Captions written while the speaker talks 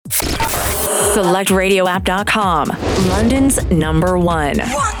SelectRadioApp.com, London's number one.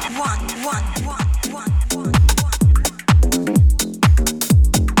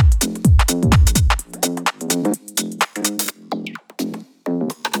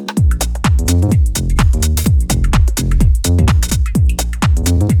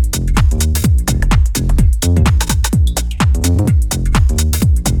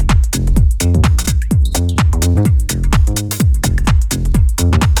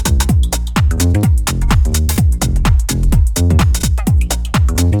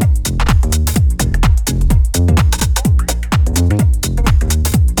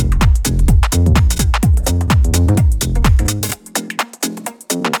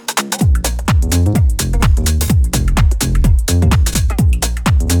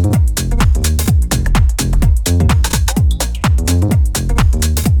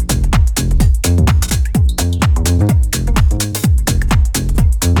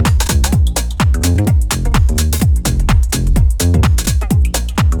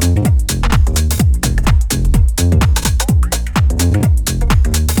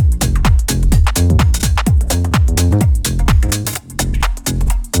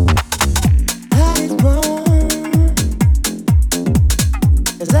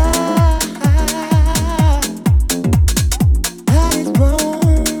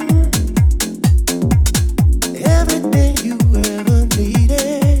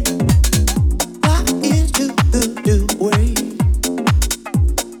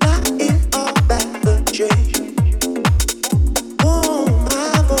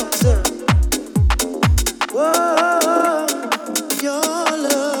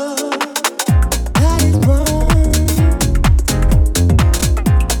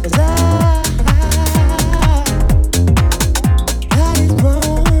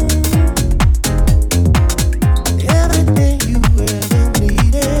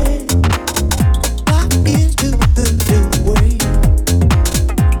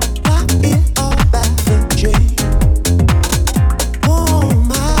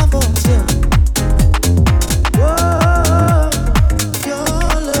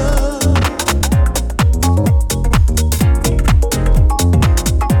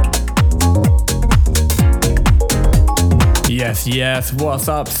 Yes, what's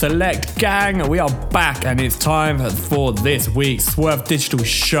up, Select Gang? We are back and it's time for this week's Swerve Digital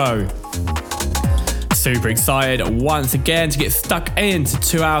show. Super excited once again to get stuck into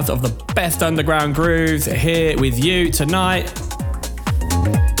 2 hours of the best underground grooves here with you tonight.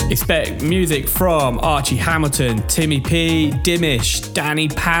 Expect music from Archie Hamilton, Timmy P, Dimish, Danny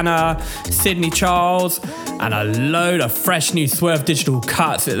Panna, Sydney Charles, and a load of fresh new Swerve Digital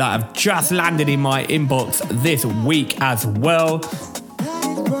cuts that have just landed in my inbox this week as well.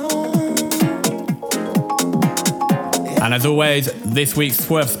 And as always, this week's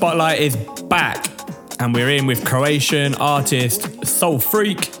Swerve Spotlight is back, and we're in with Croatian artist Soul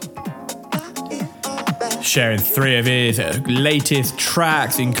Freak, sharing 3 of his latest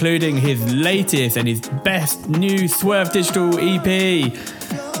tracks, including his latest and his best new Swerve Digital EP,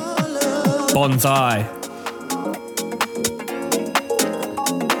 Bonsai.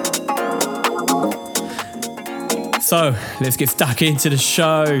 So let's get stuck into the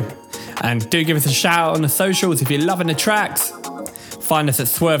show, and do give us a shout on the socials if you're loving the tracks. Find us at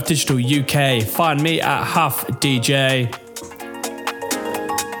Swerve Digital UK, find me at Huff DJ.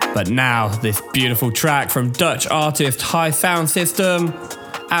 But now, this beautiful track from Dutch artist High Sound System,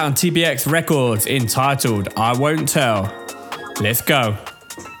 out on TBX Records, entitled I Won't Tell. Let's go.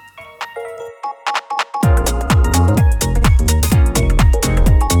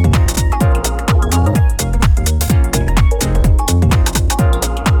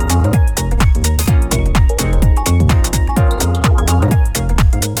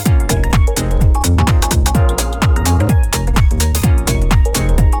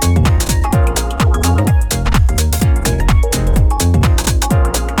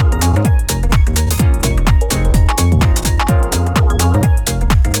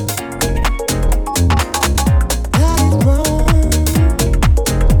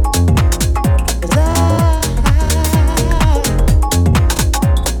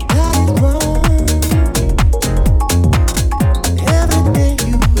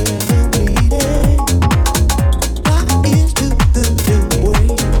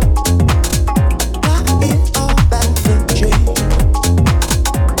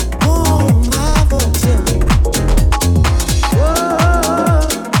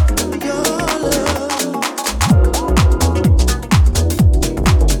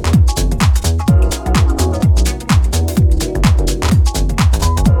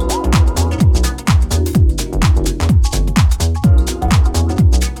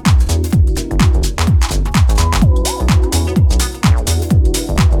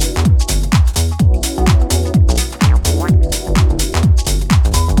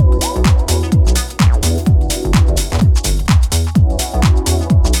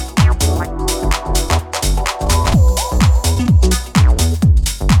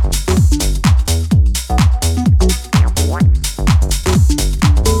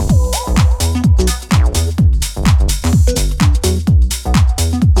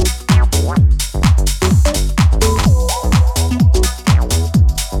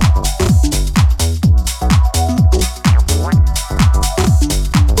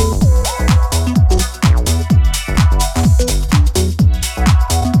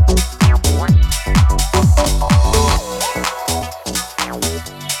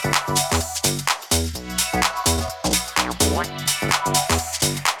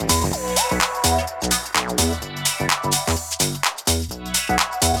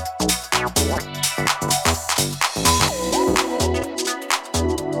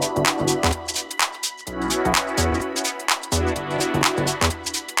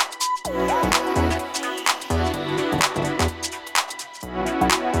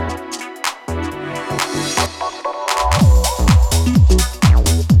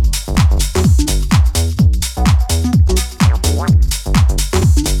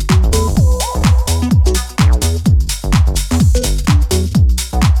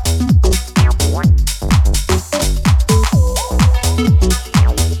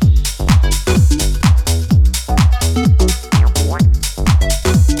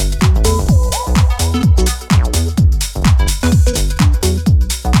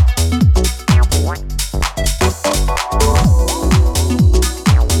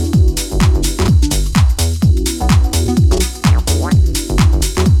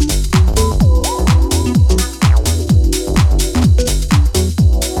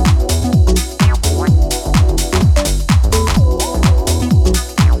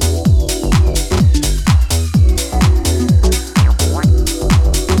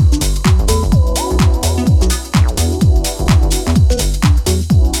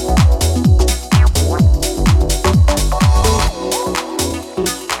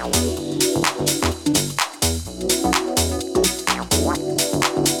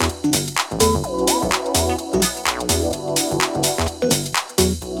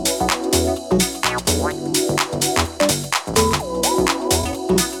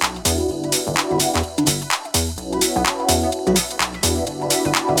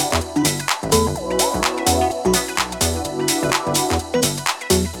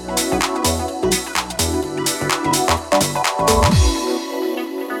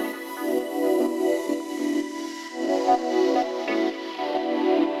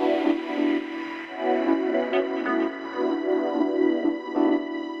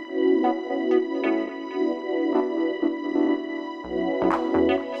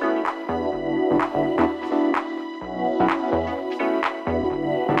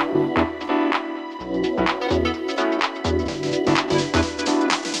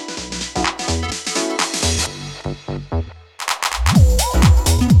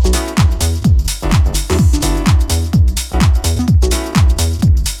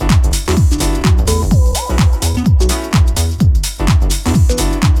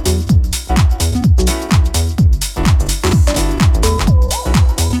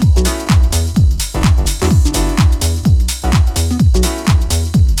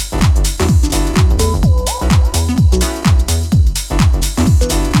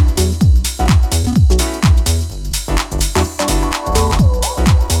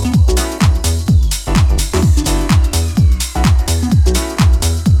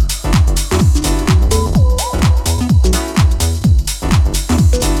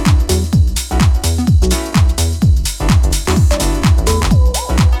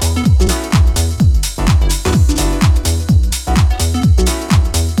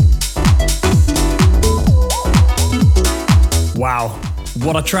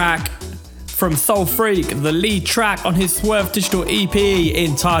 What a track from Soul Freak, the lead track on his Swerve Digital EP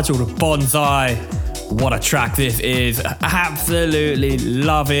entitled Bonsai. What a track this is. Absolutely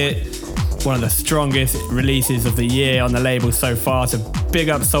love it. One of the strongest releases of the year on the label so far, so big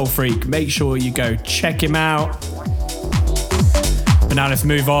up Soul Freak. Make sure you go check him out. But now let's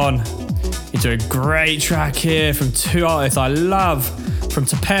move on into a great track here from two artists I love, from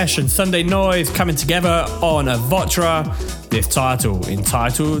Tepesh and Sunday Noise, coming together on Avotra. This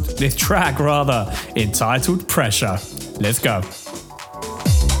track entitled Pressure. Let's go.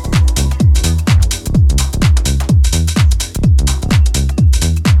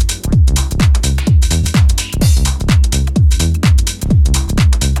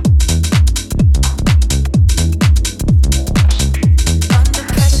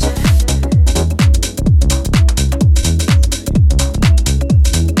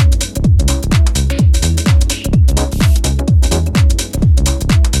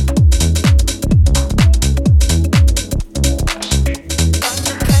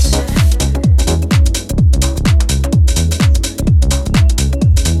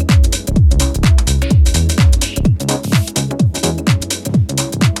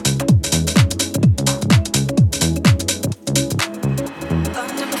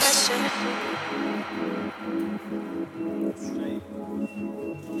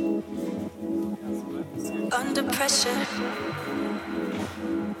 Under pressure.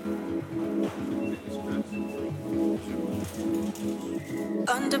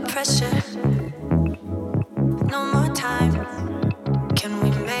 Under pressure. No more time. Can we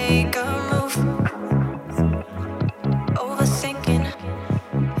make a move? Overthinking,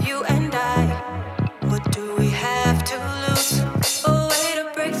 you and I. What do we have to lose? A way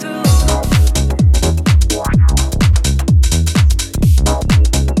to break through.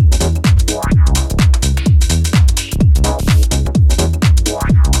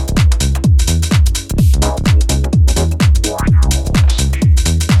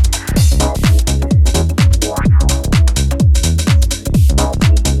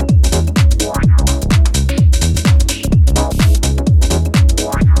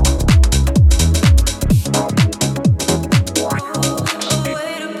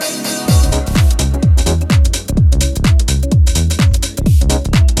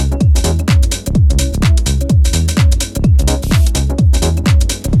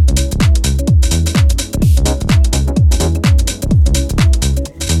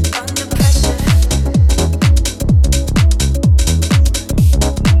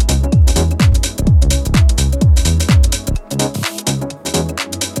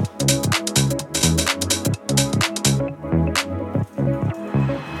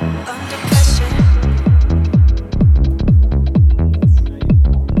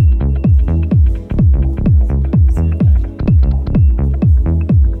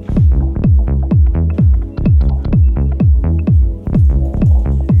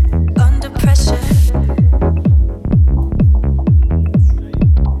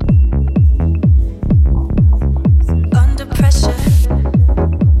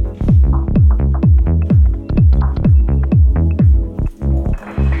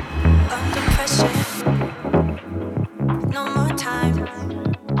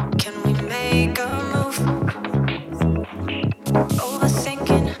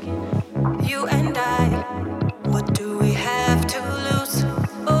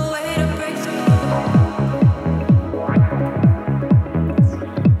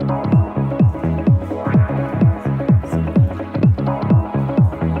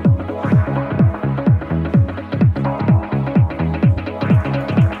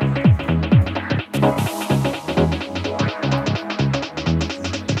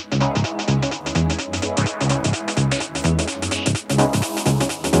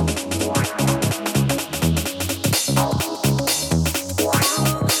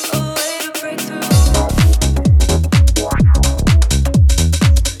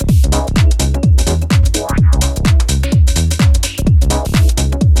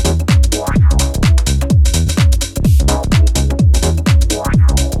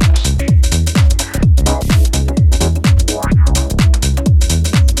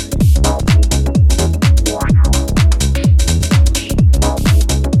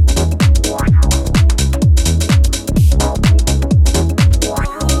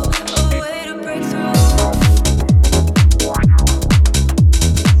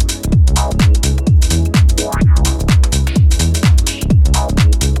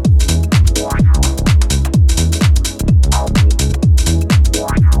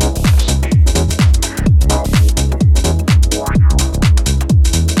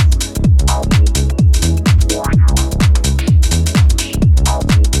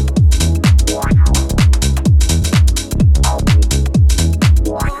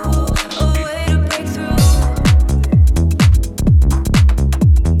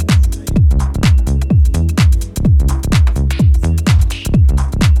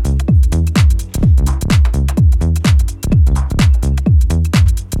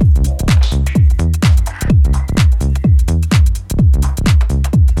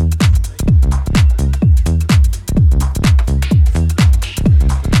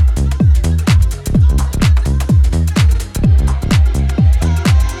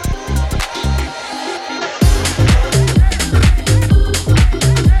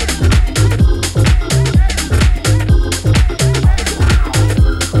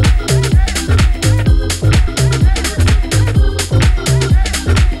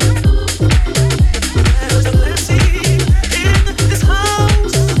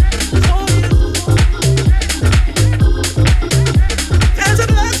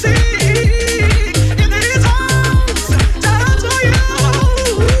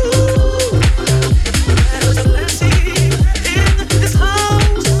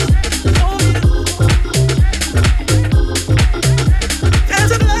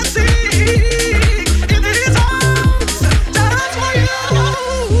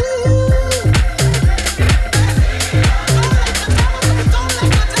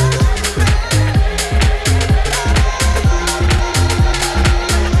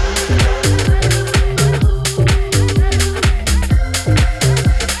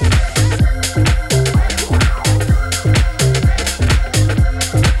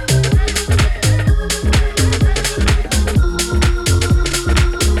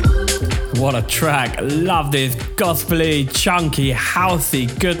 What a track. Love this gospel-y, chunky, housey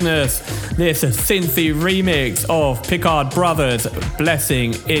goodness. This is a synthy remix of Picard Brothers,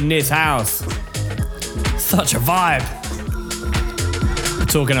 Blessing in This House. Such a vibe.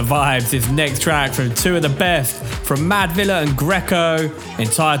 Talking of vibes, this next track from two of the best from Mad Villa and Greco,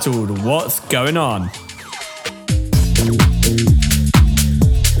 entitled What's Going On.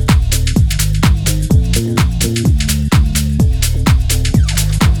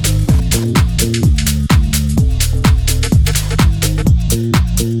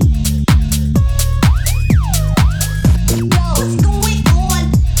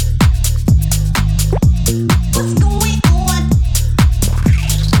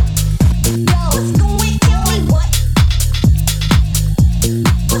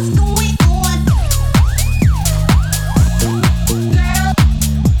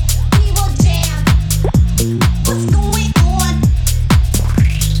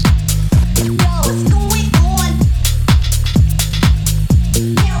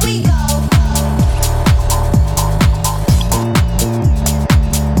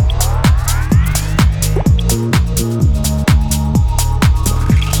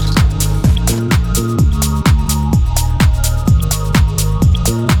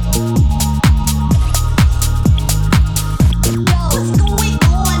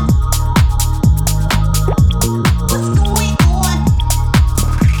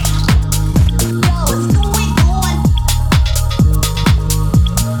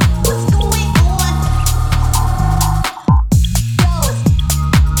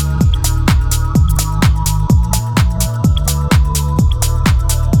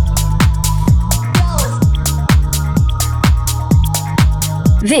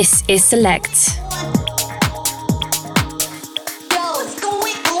 This is Select.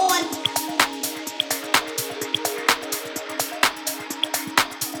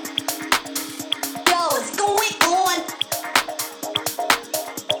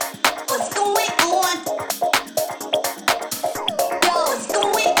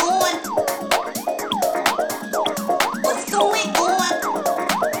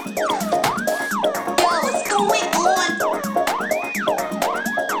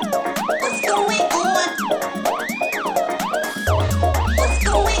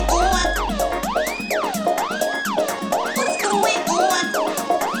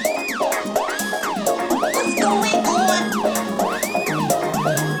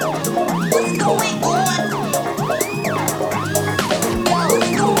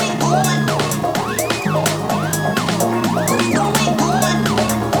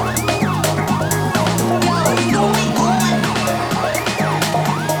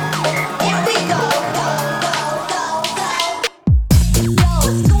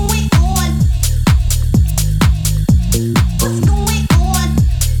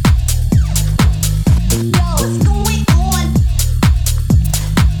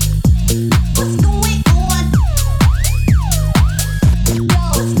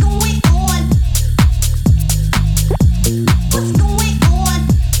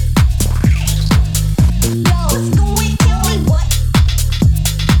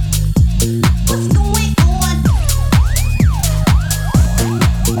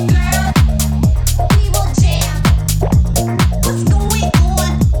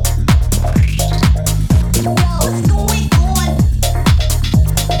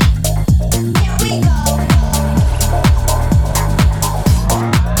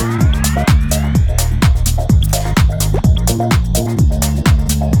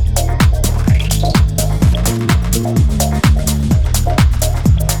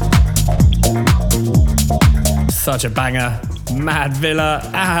 Such a banger. Mad Villa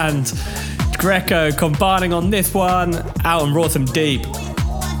and Greco combining on this one out on Rawsome Deep.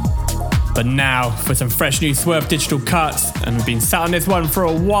 But now for some fresh new Swerve Digital cuts, and we've been sat on this one for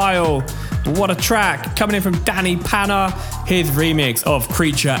a while. But what a track coming in from Danny Panna, his remix of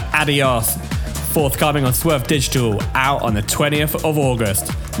Creature Adios, forthcoming on Swerve Digital, out on the 20th of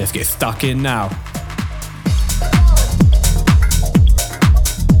August. Let's get stuck in now.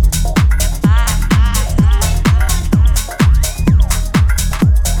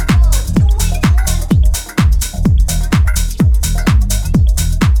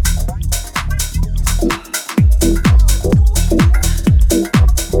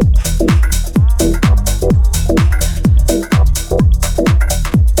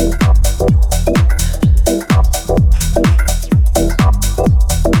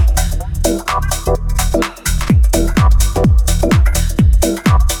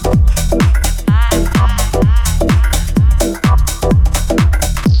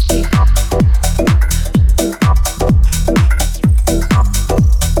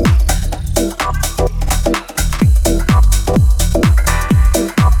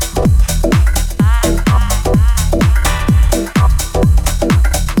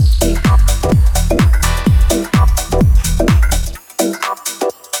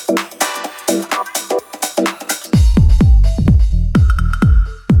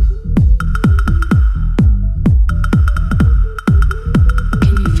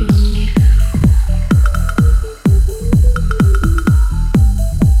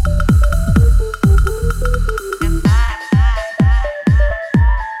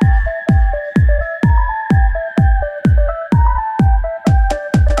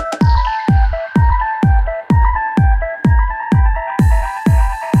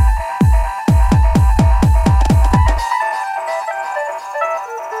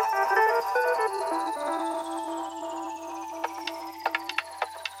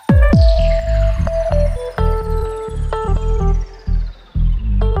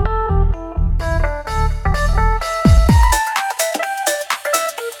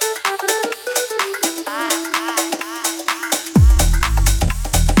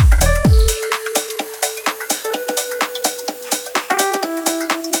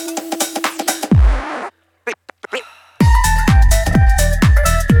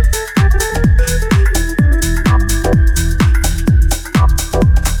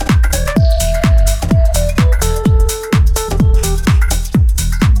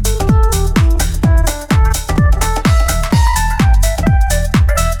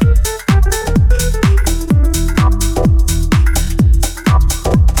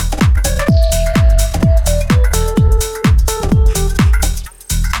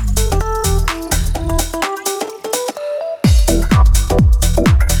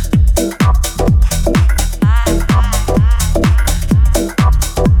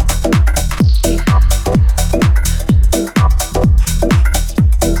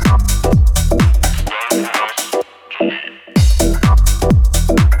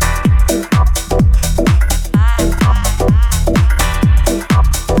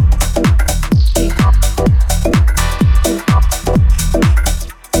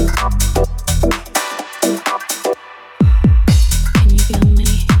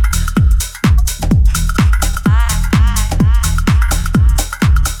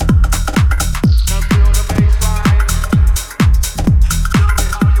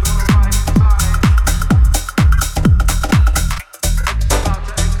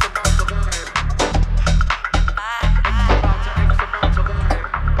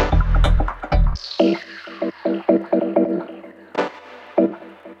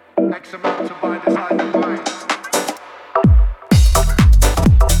 X amount to buy this item wine.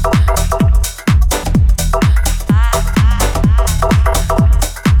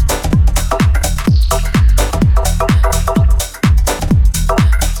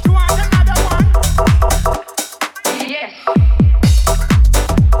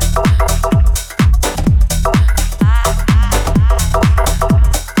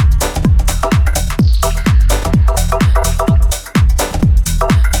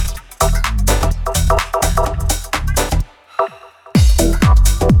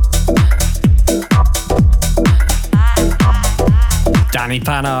 Danny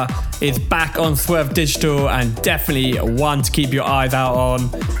Panna is back on Swerve Digital and definitely one to keep your eyes out on.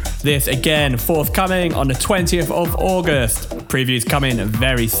 This again forthcoming on the 20th of August. Previews coming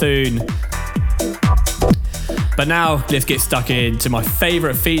very soon. But now let's get stuck into my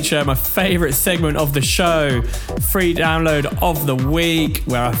favourite feature, my favourite segment of the show, free download of the week,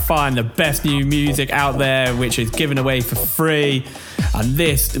 where I find the best new music out there, which is given away for free. And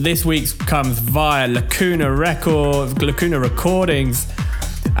this week's comes via Lacuna Recordings,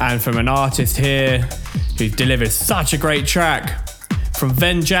 and from an artist here who delivered such a great track. From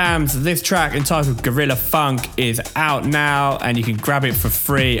Ven Jams, this track entitled Gorilla Funk is out now, and you can grab it for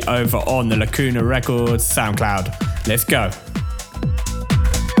free over on the Lacuna Records SoundCloud. Let's go.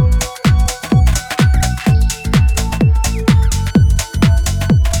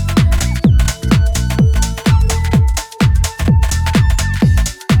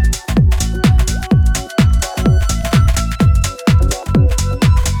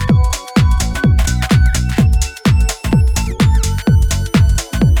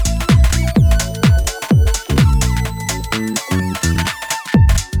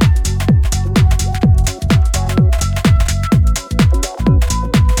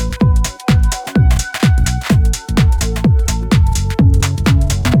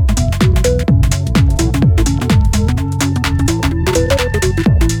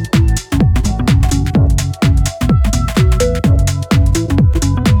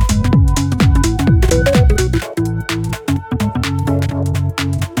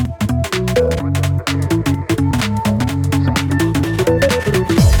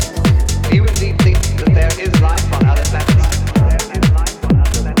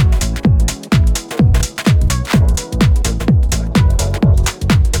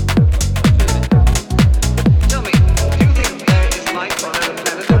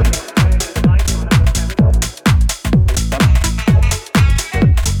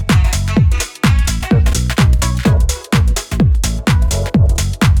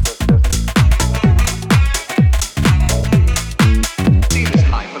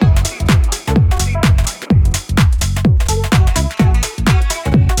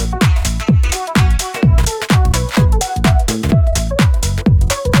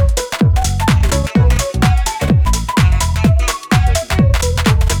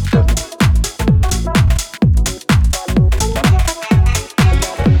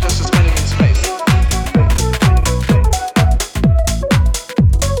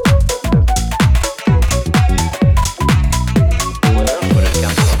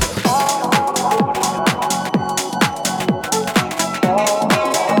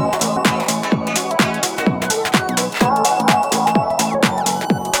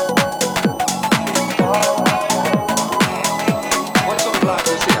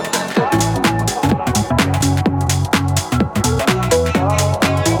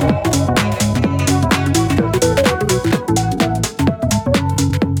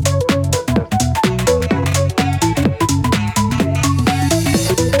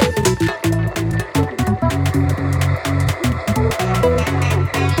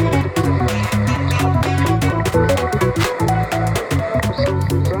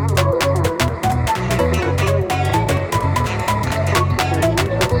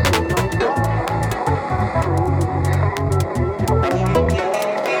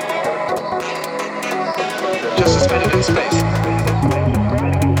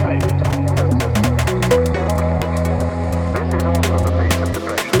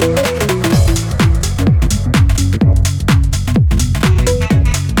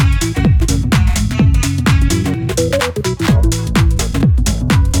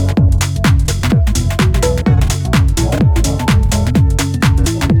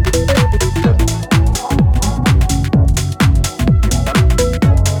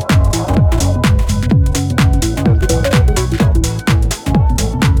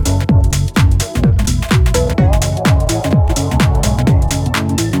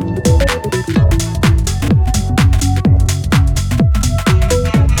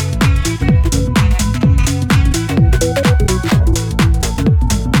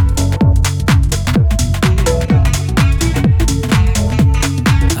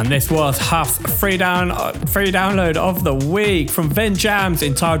 was Huff's free download of the week from Ven Jams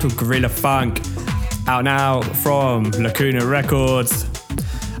entitled Gorilla Funk, out now from Lacuna Records.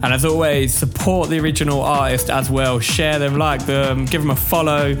 And as always, support the original artist as well, share them, like them, give them a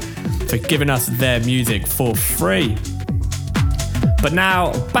follow for giving us their music for free. But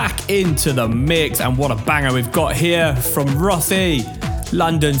now, back into the mix, and what a banger we've got here from Rossi,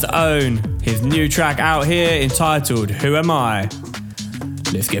 London's own. His new track out here entitled Who Am I?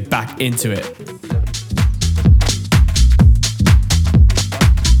 Let's get back into it.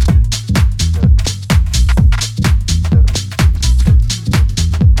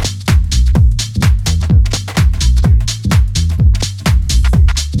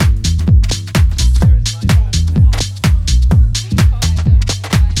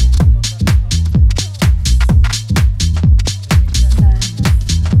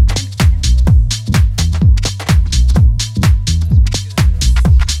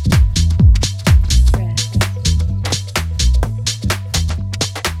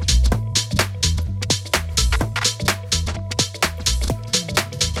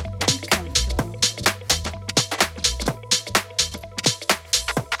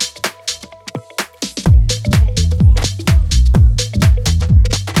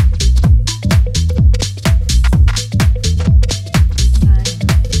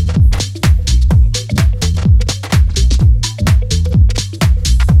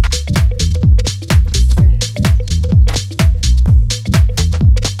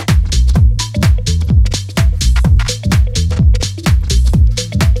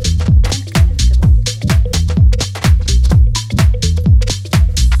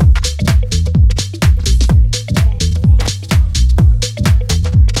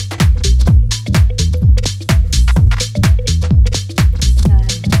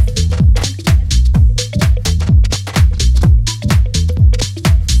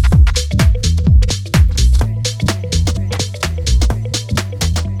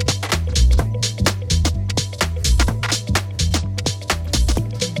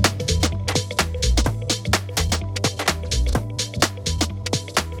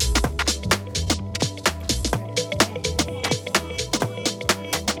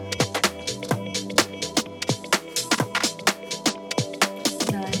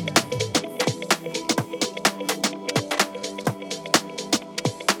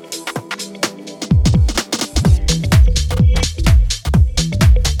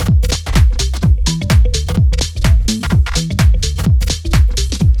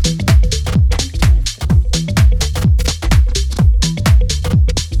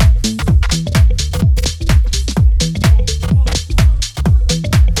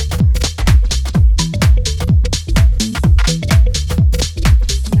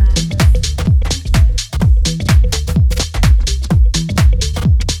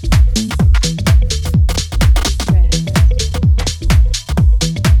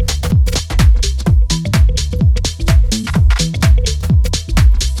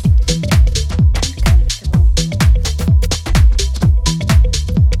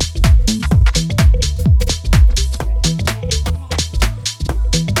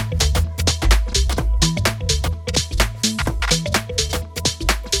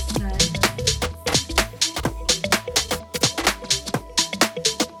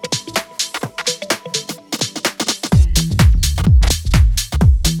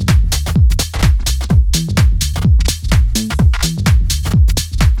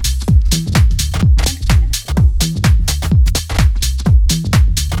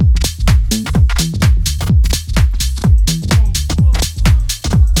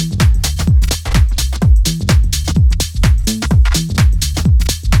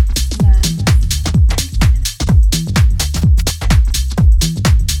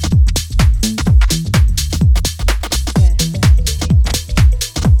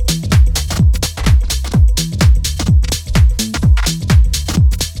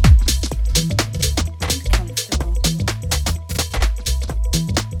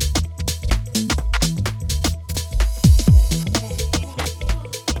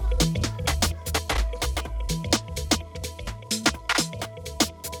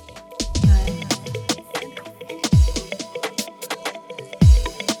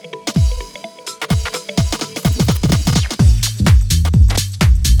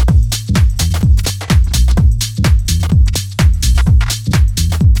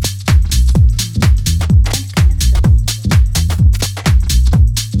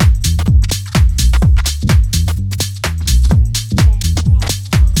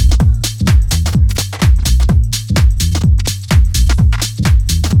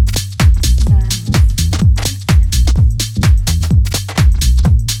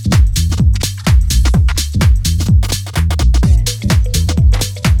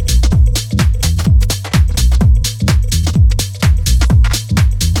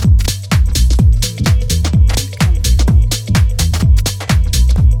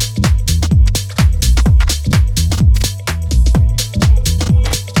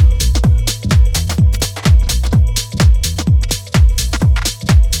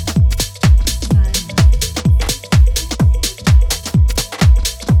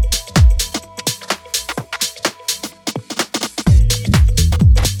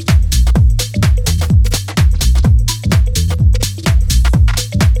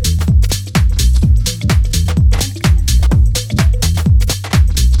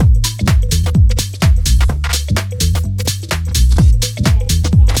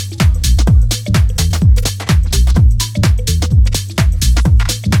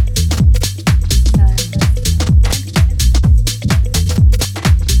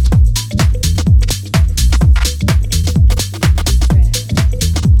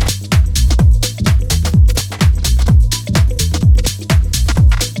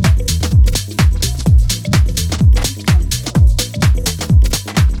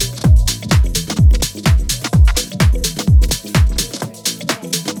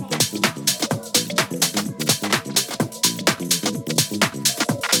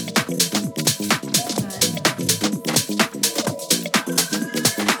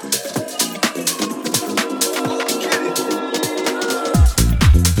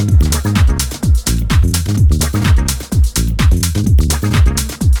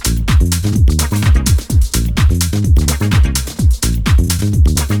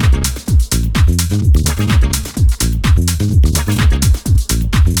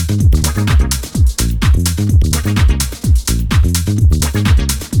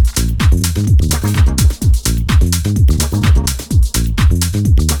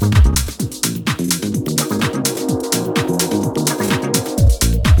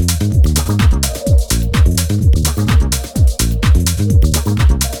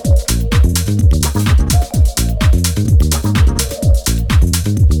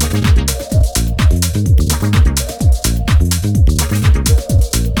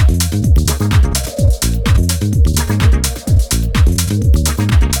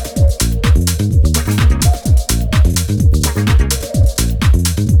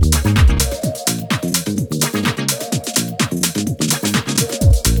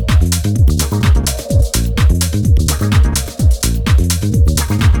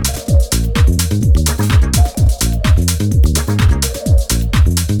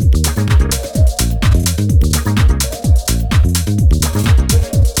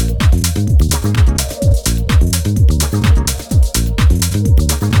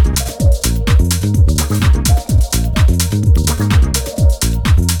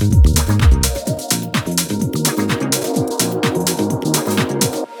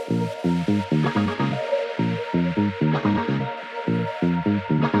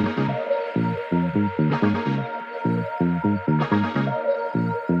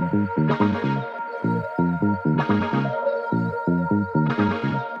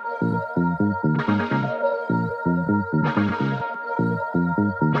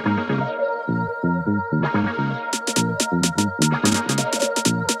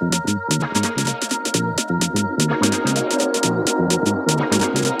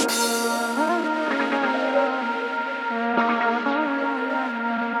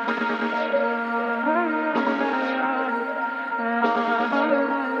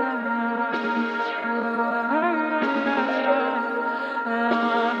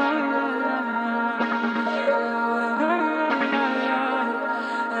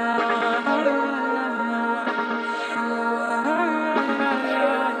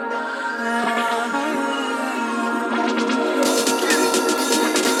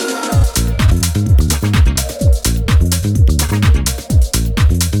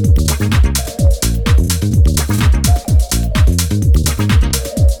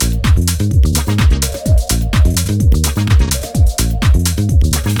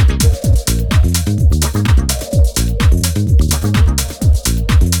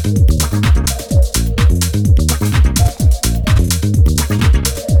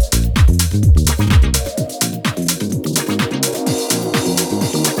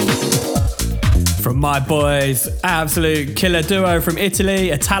 boys. Absolute killer duo from Italy,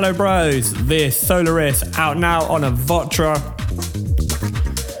 Italo Bros. This Solaris, out now on Avotra.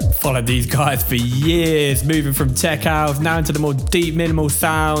 Followed these guys for years, moving from tech house now into the more deep minimal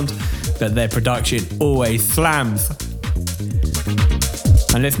sound, but their production always slams.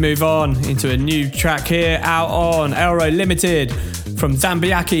 And let's move on into a new track here, out on Elro Limited from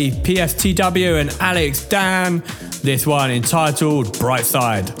Zambiaki, PSTW and Alex Dan. This one entitled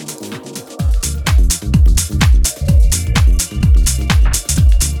Brightside.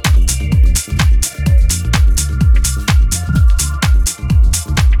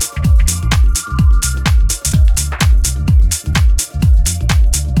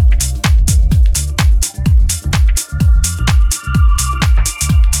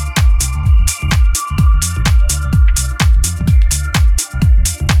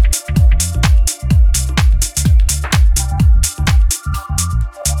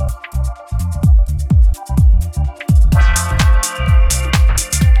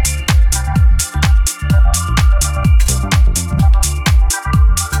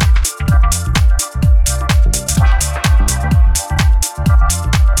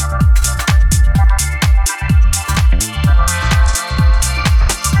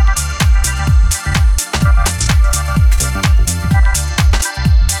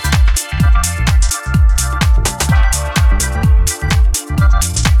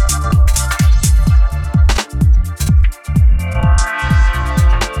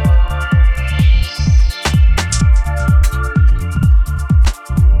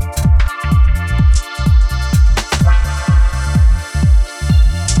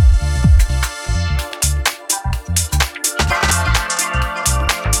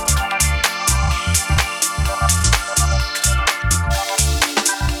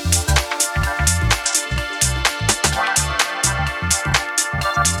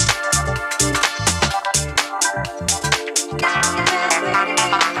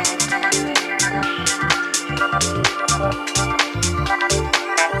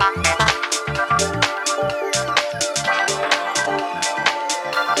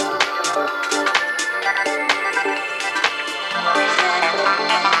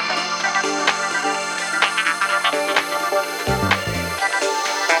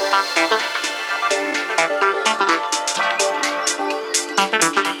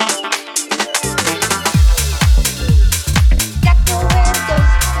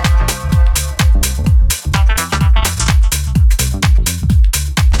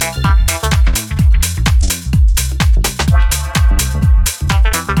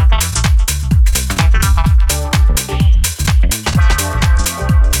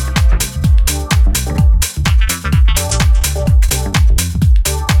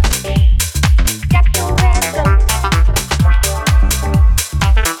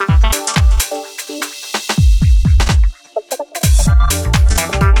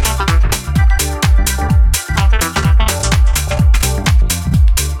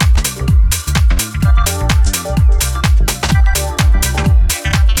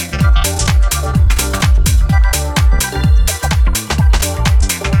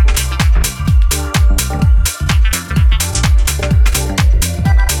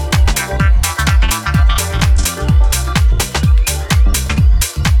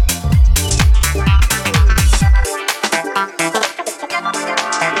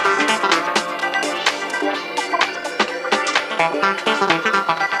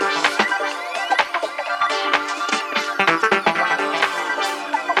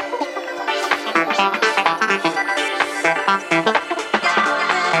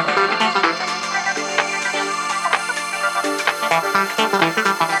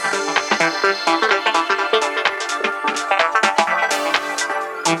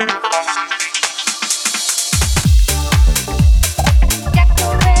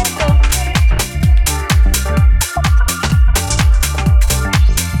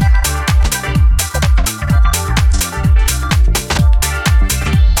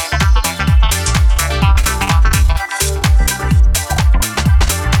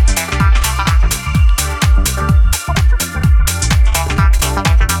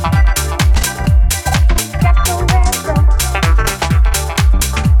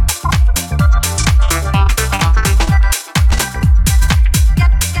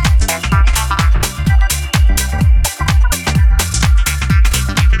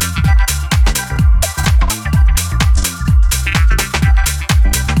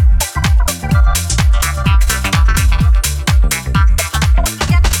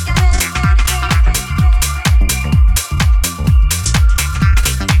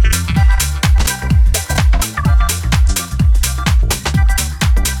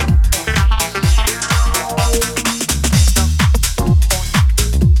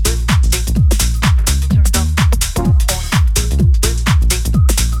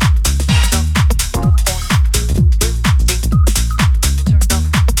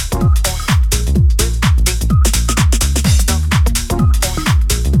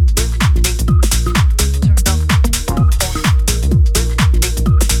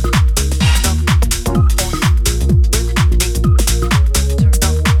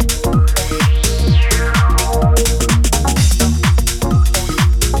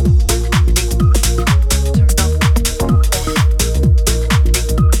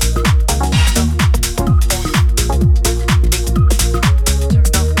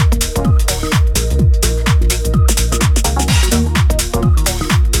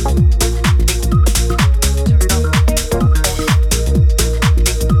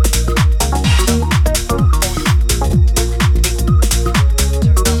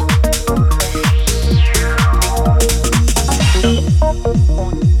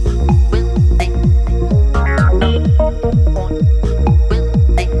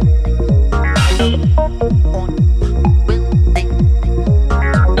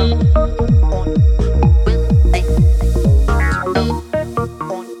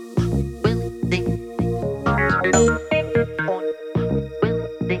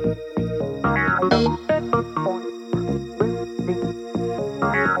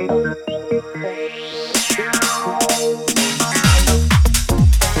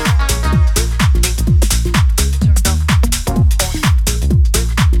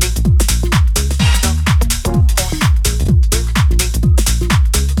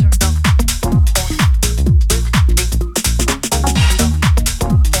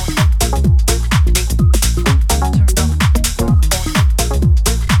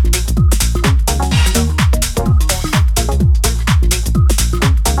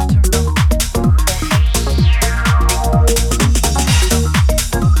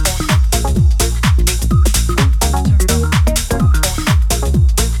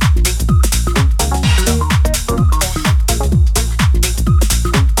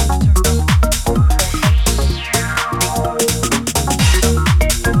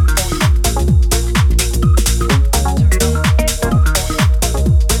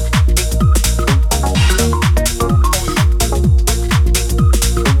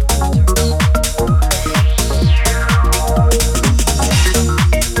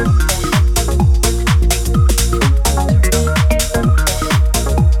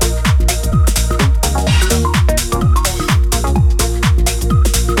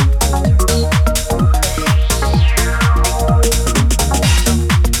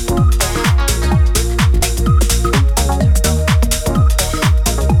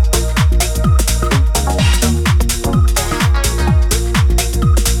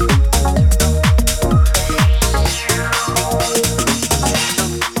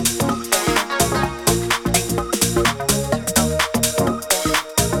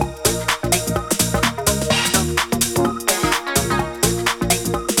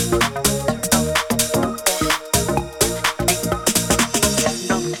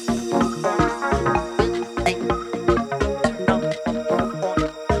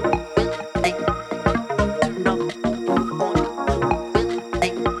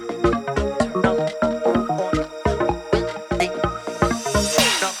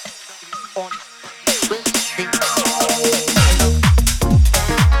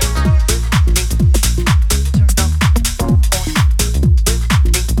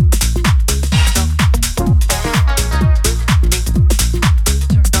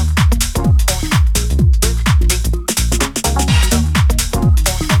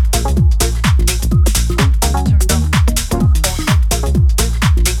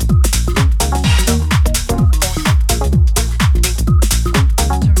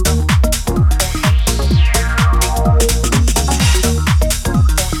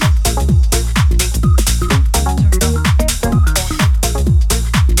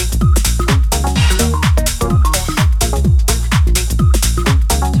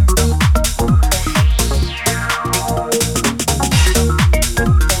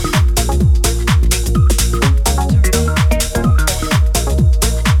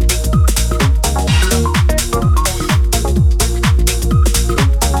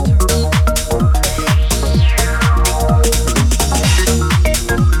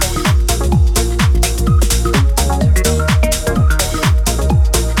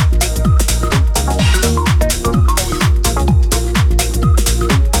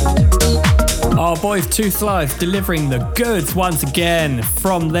 Our boys Tooth Life delivering the goods once again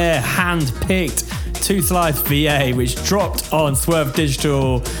from their hand-picked Tooth Life VA, which dropped on Swerve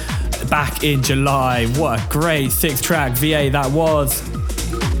Digital back in July. What a great 6-track VA that was.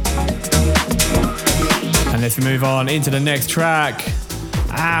 And let's move on into the next track.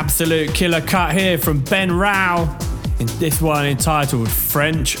 Absolute killer cut here from Ben Rao. In this one entitled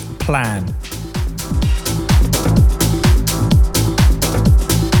French Plan.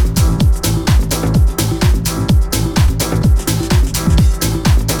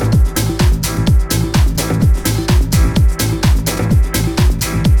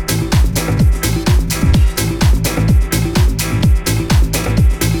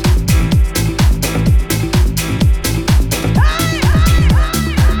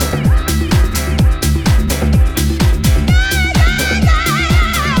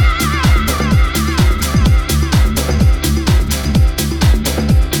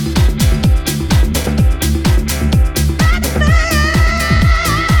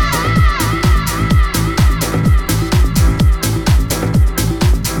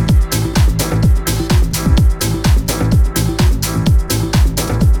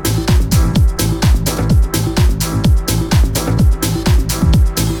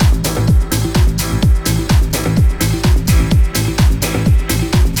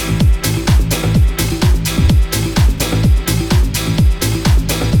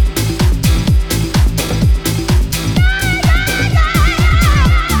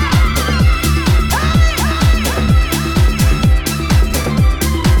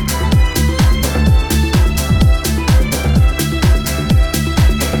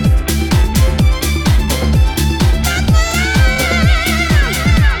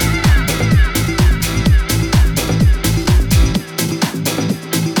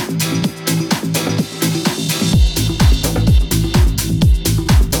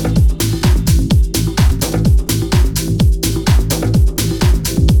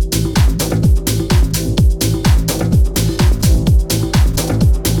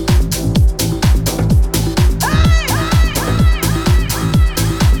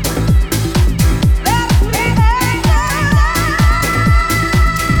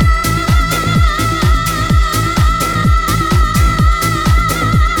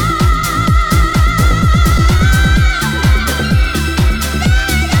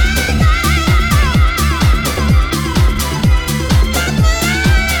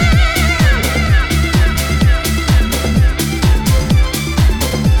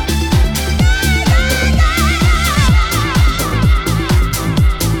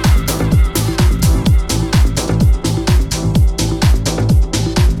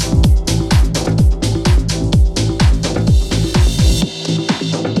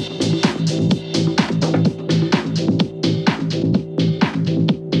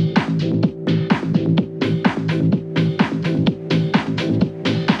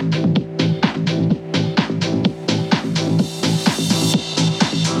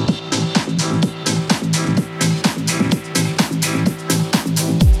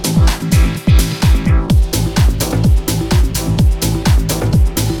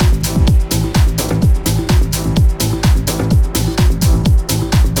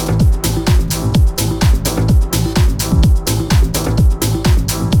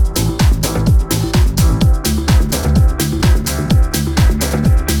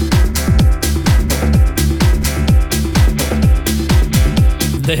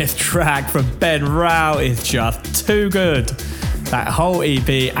 This track from Ben Rao is just too good. That whole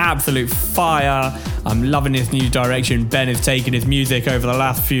EP, absolute fire. I'm loving this new direction Ben has taken his music over the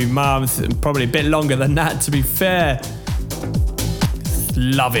last few months, and probably a bit longer than that, to be fair.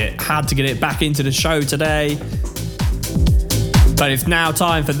 Love it. Had to get it back into the show today. But it's now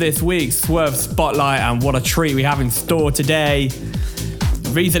time for this week's Swerve Spotlight, and what a treat we have in store today.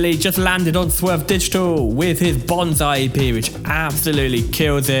 Recently just landed on Swerve Digital with his Bonsai EP, which absolutely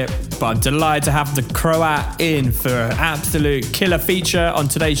kills it. But I'm delighted to have the Croat in for an absolute killer feature on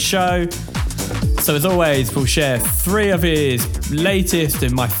today's show. So as always, we'll share 3 of his latest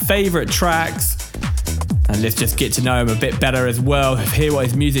and my favourite tracks. And let's just get to know him a bit better as well, hear what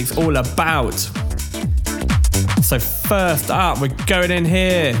his music's all about. So first up, we're going in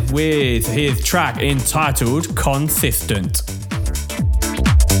here with his track entitled Consistent.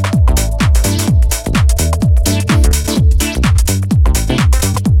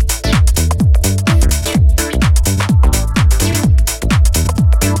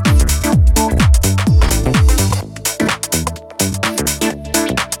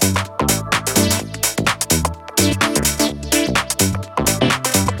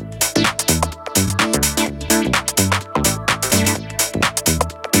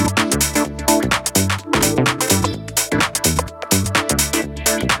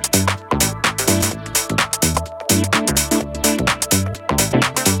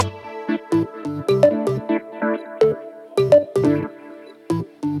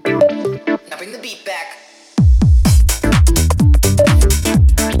 beat back.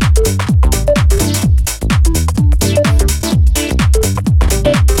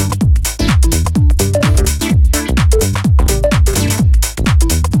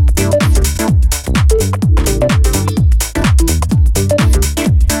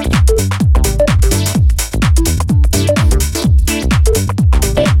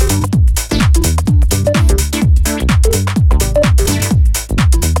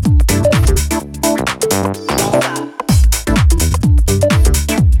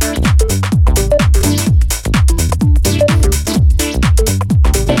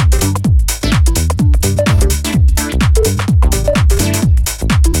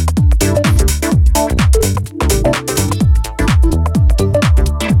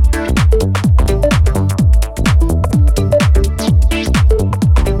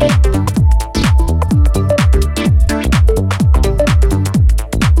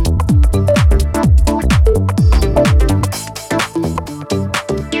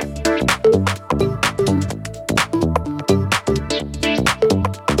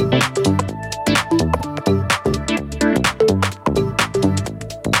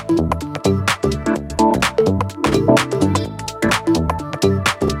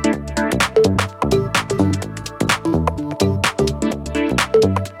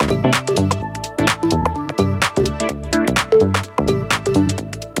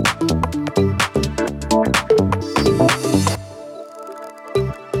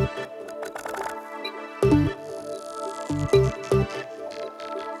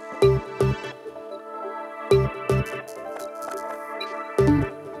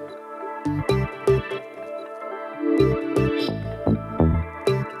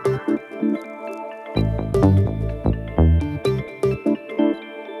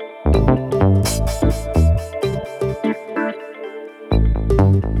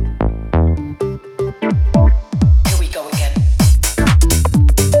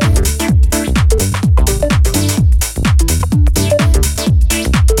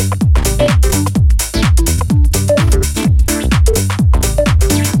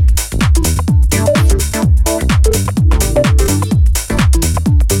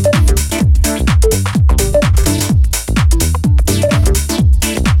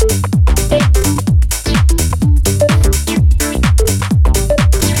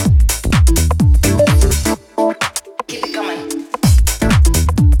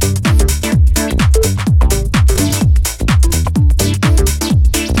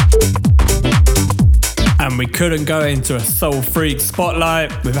 Couldn't go into a Soul Freak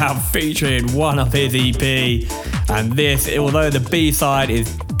spotlight without featuring one of his EP. And this, although the B-side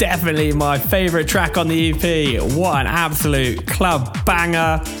is definitely my favourite track on the EP, what an absolute club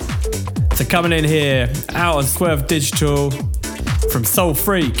banger. So coming in here, out on Swerve Digital, from Soul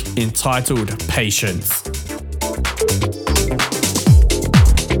Freak, entitled Patience.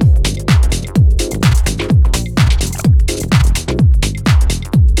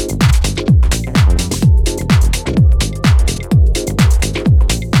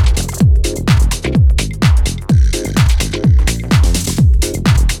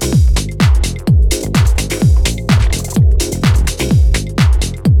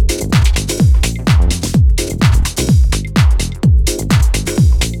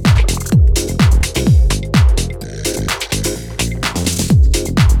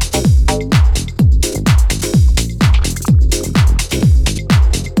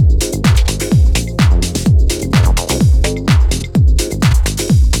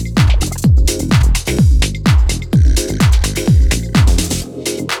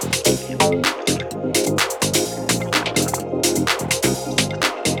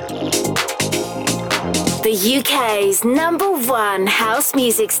 UK's #1 house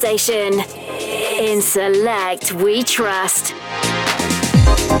music station. In Select, we trust.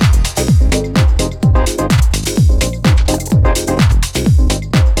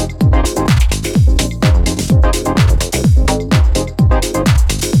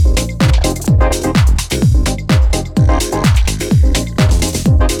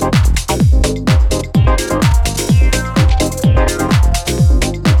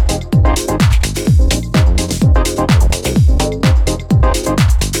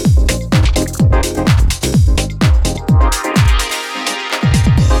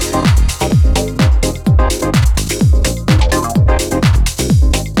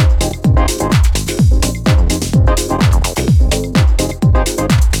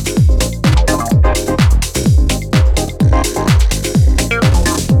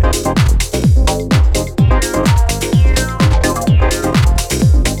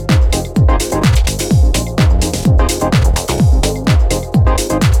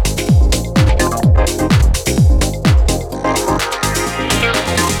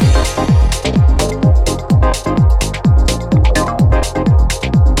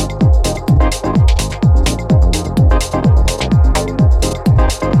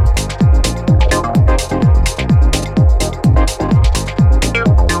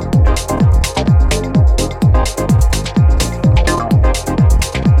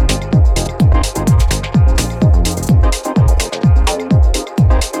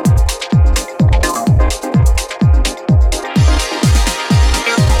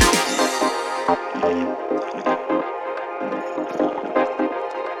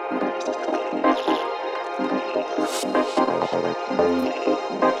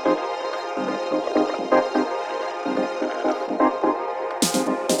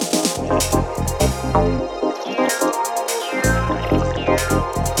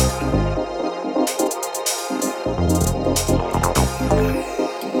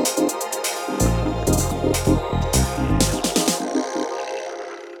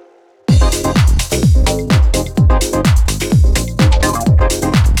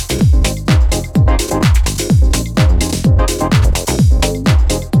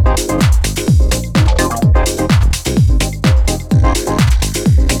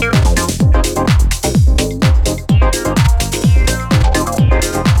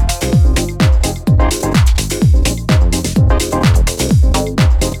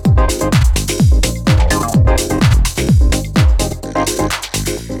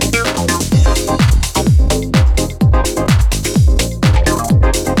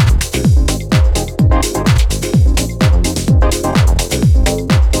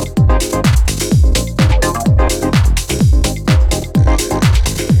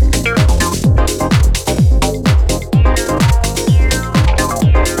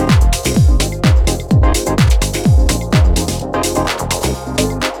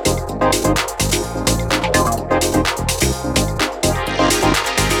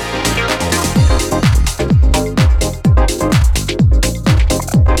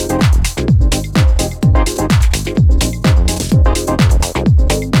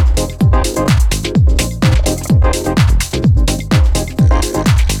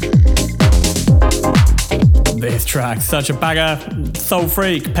 track, such a banger. Soul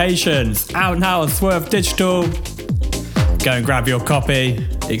Freak, Patience, out now on Swerve Digital. Go and grab your copy,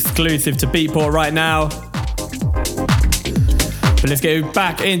 exclusive to Beatport right now. But let's get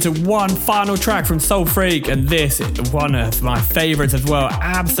back into one final track from Soul Freak, and this is one of my favourites as well,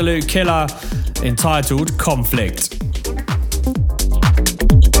 absolute killer, entitled Conflict.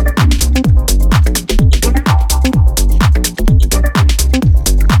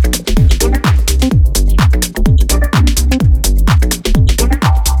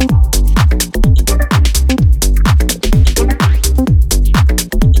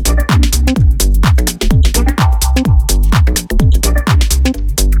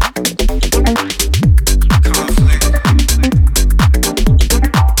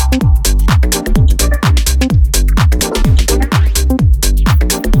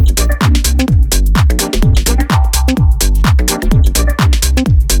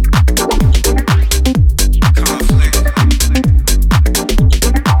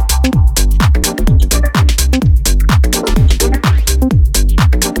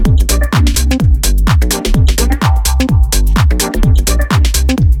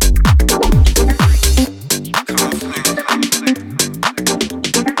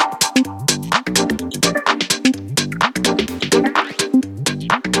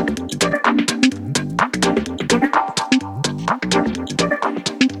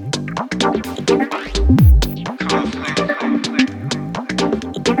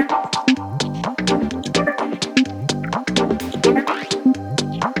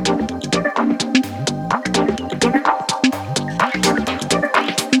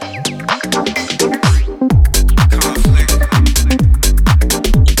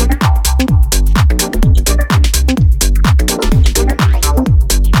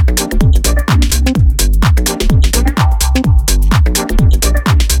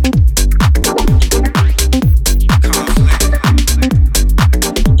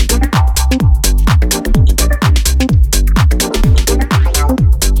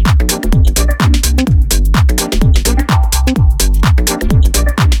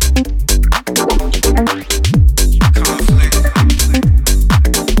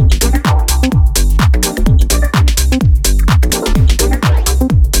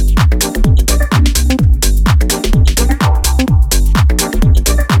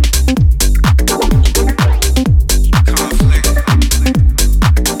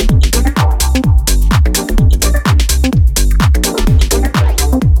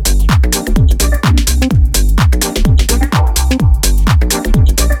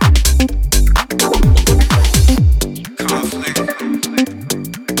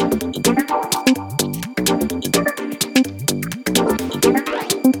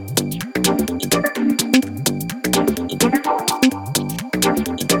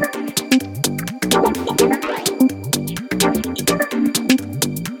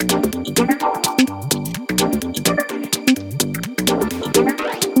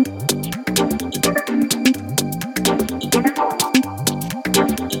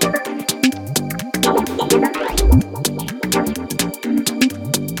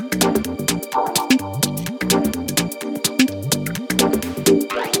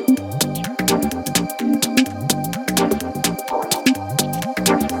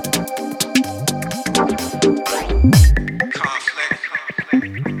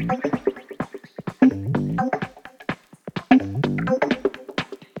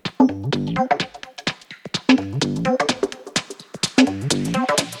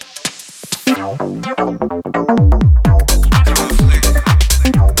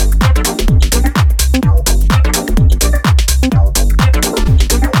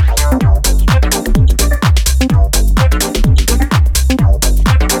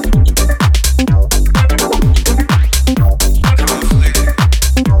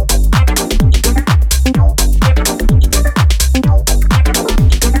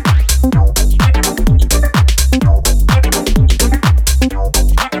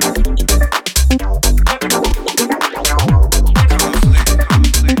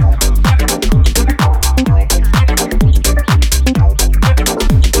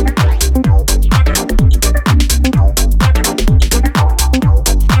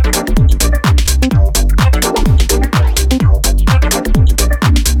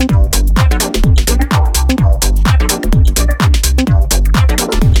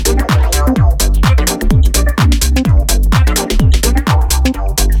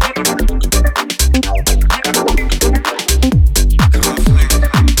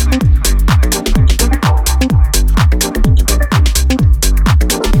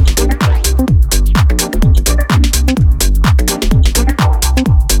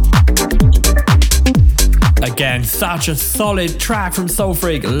 such a solid track from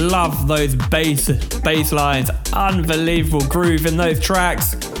Soulfreak. Love those bass lines. Unbelievable groove in those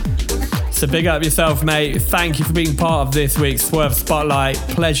tracks. So big up yourself, mate. Thank you for being part of this week's Swerve Spotlight.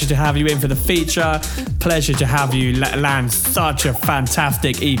 Pleasure to have you in for the feature. Pleasure to have you land such a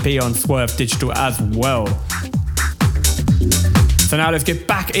fantastic EP on Swerve Digital as well. So now let's get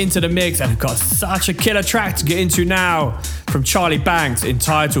back into the mix, and I've got such a killer track to get into now from Charlie Banks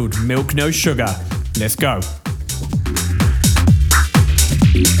entitled Milk No Sugar. Let's go.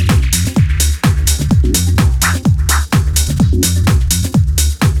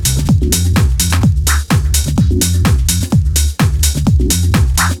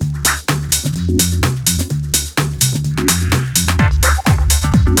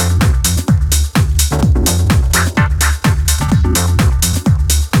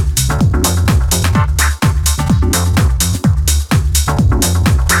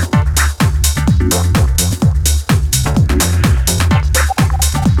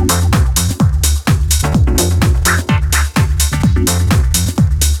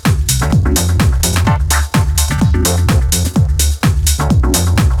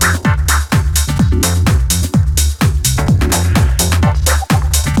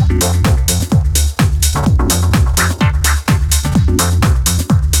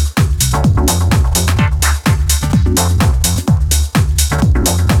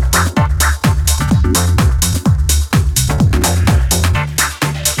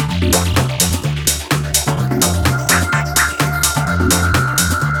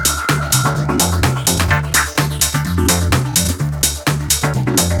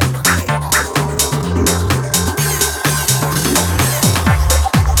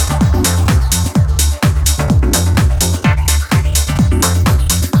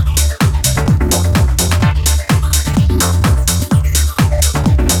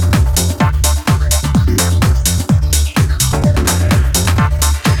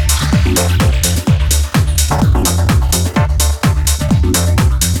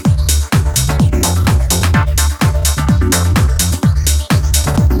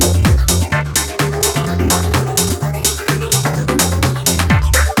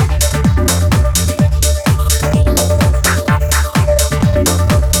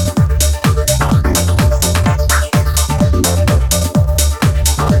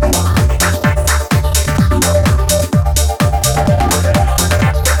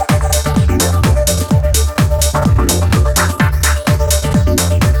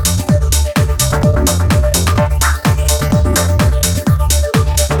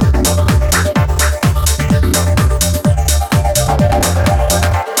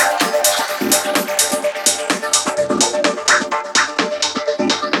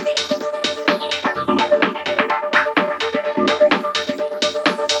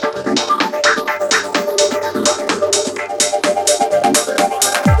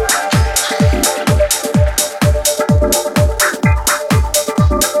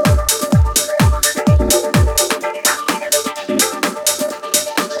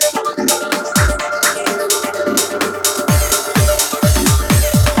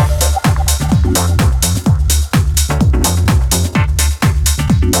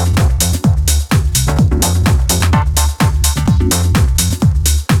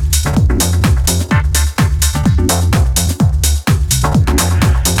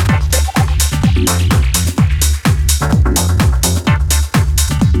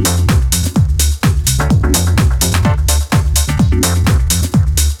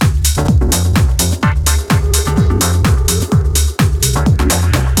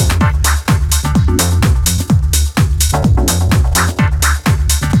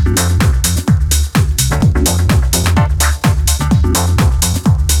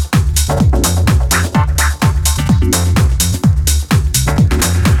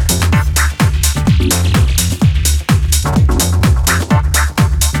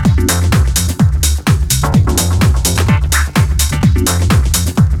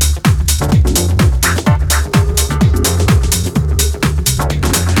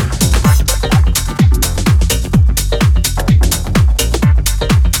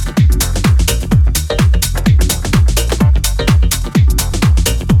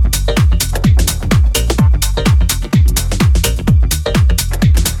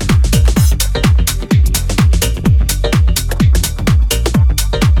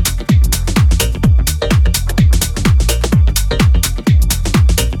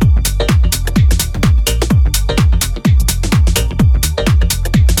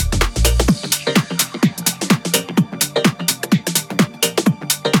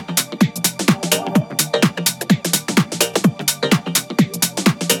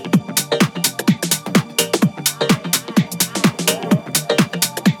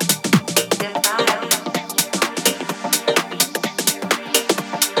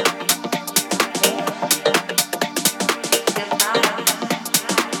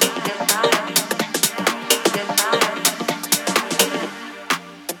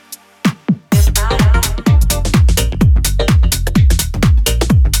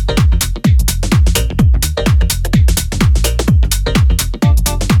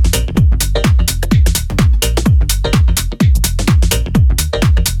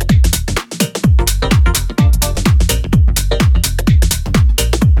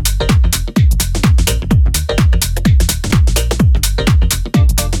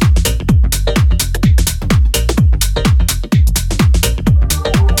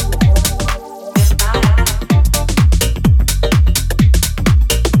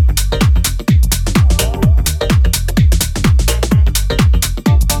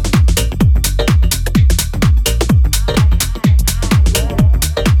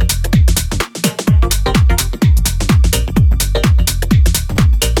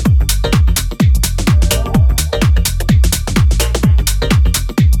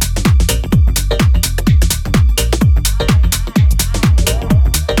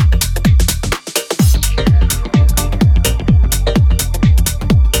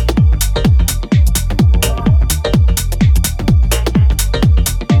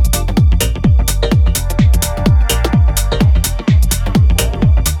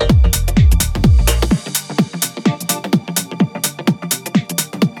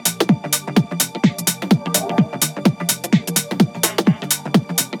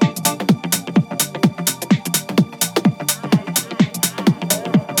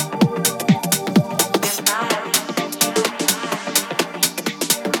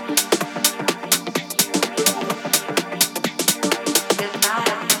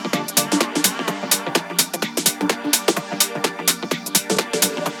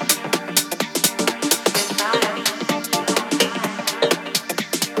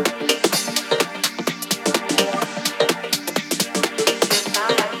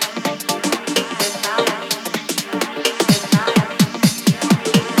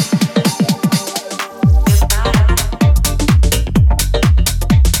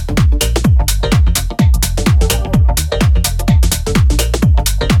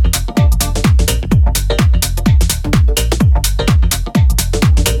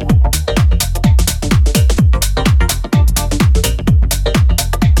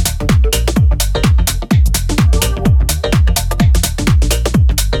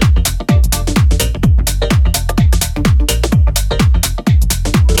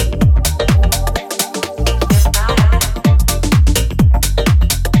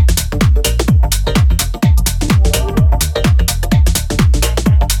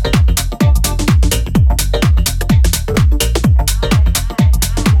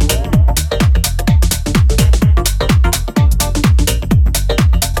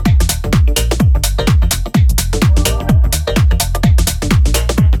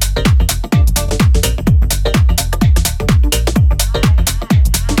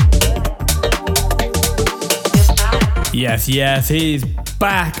 Yes, he's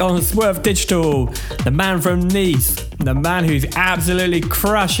back on Swerve Digital. The man from Nice, the man who's absolutely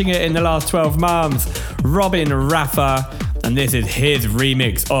crushing it in the last 12 months, Robin Raffa, and this is his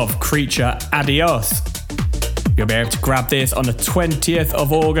remix of Creature Adios. You'll be able to grab this on the 20th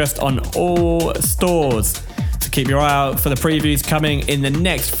of August on all stores. So keep your eye out for the previews coming in the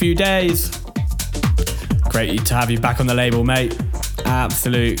next few days. Great to have you back on the label, mate.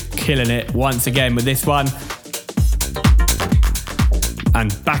 Absolute killing it once again with this one.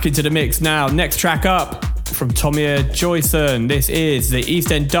 And back into the mix now. Next track up from Tomia Joyson. This is the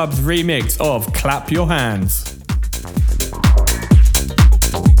East End Dubs remix of Clap Your Hands.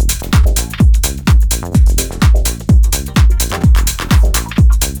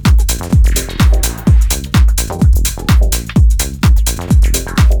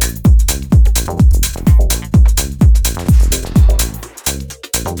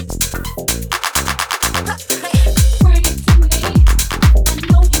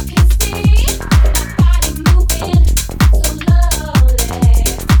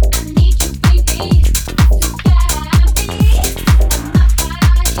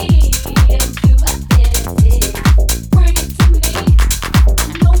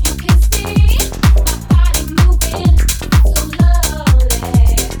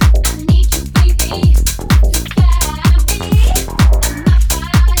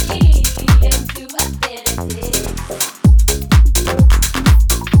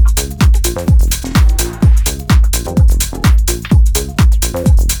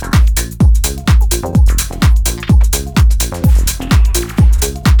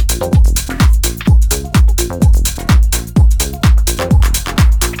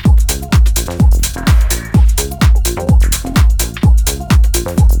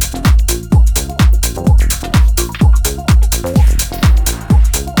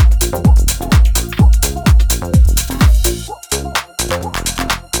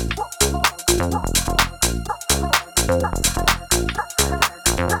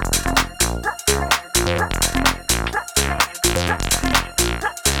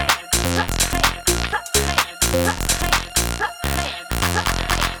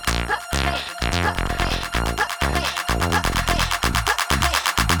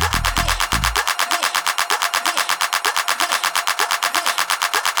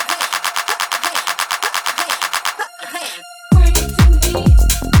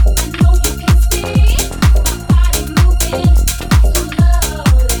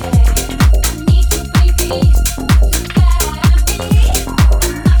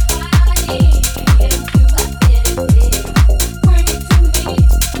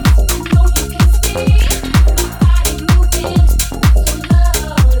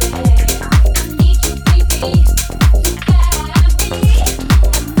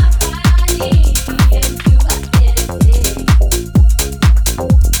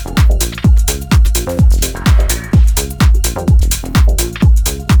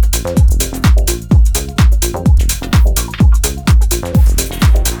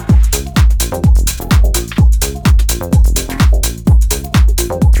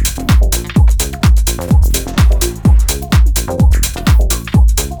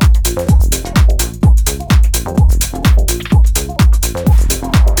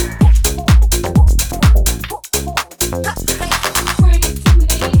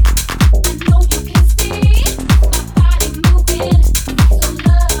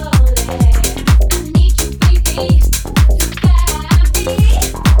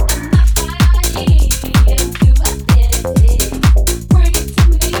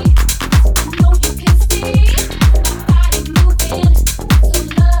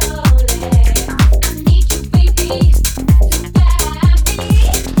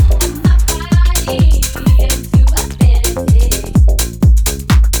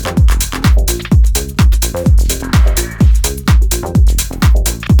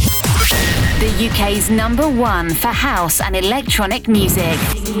 UK's #1 for house and electronic music.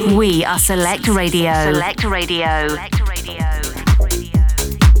 We are Select Radio. Select Radio. Select Radio.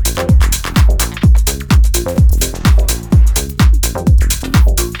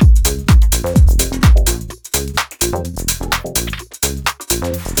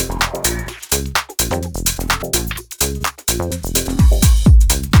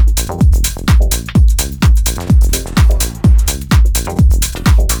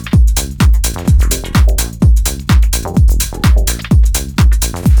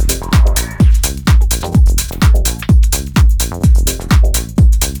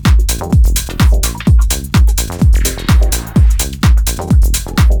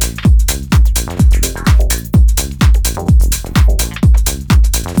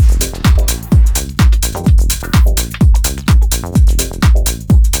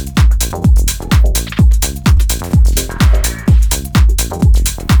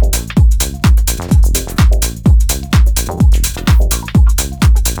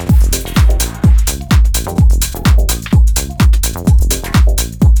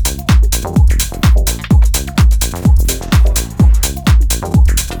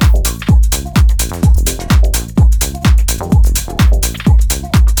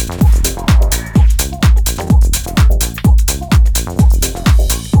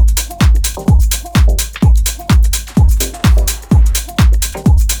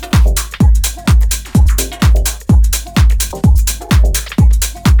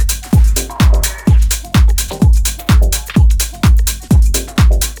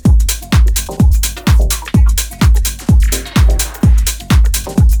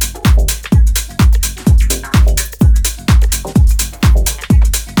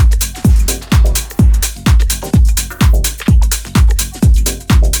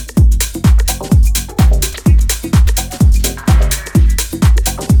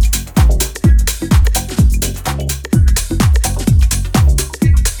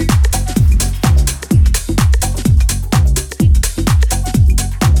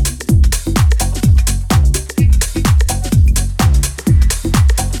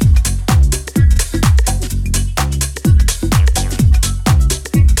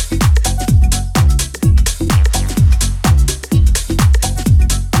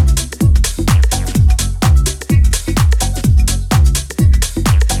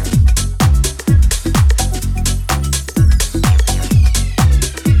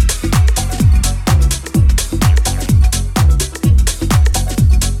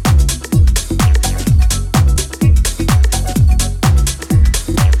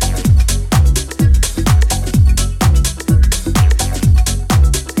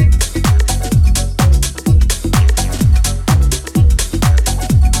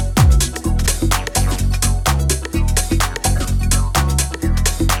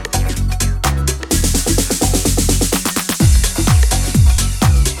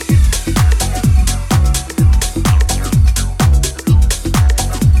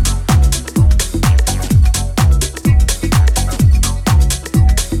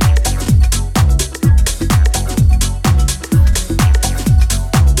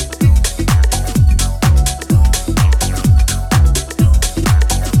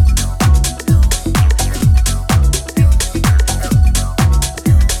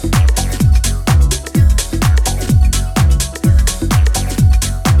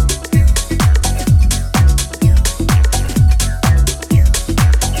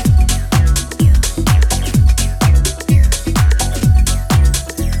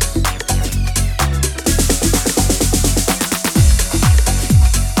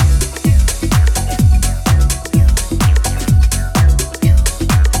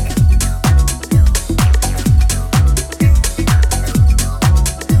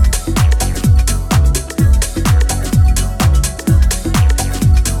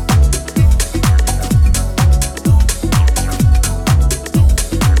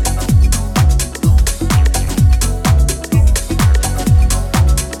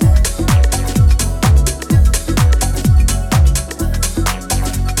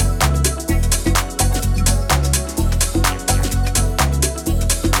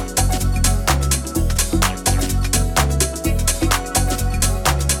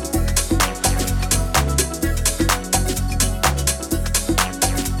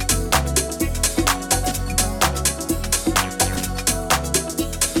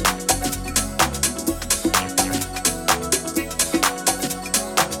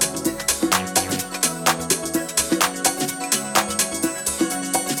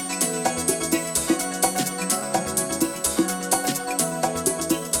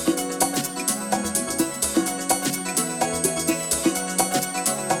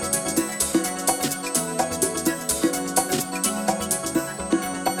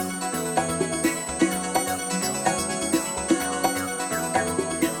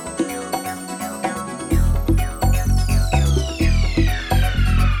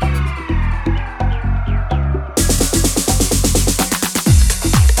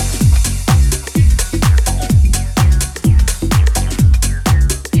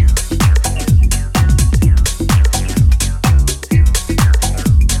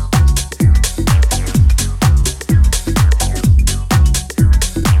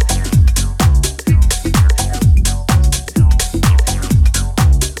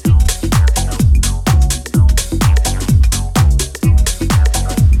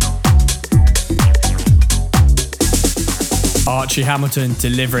 Archie Hamilton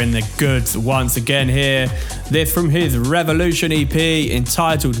delivering the goods once again here. This from his Revolution EP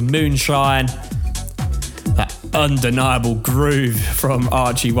entitled Moonshine. That undeniable groove from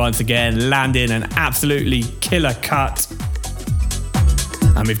Archie once again, landing an absolutely killer cut.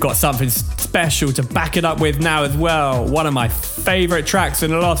 And we've got something special to back it up with now as well. One of my favourite tracks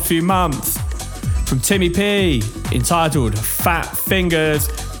in the last few months from Timmy P, entitled Fat Fingers.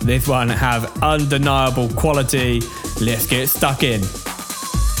 This one have undeniable quality. Let's get stuck in.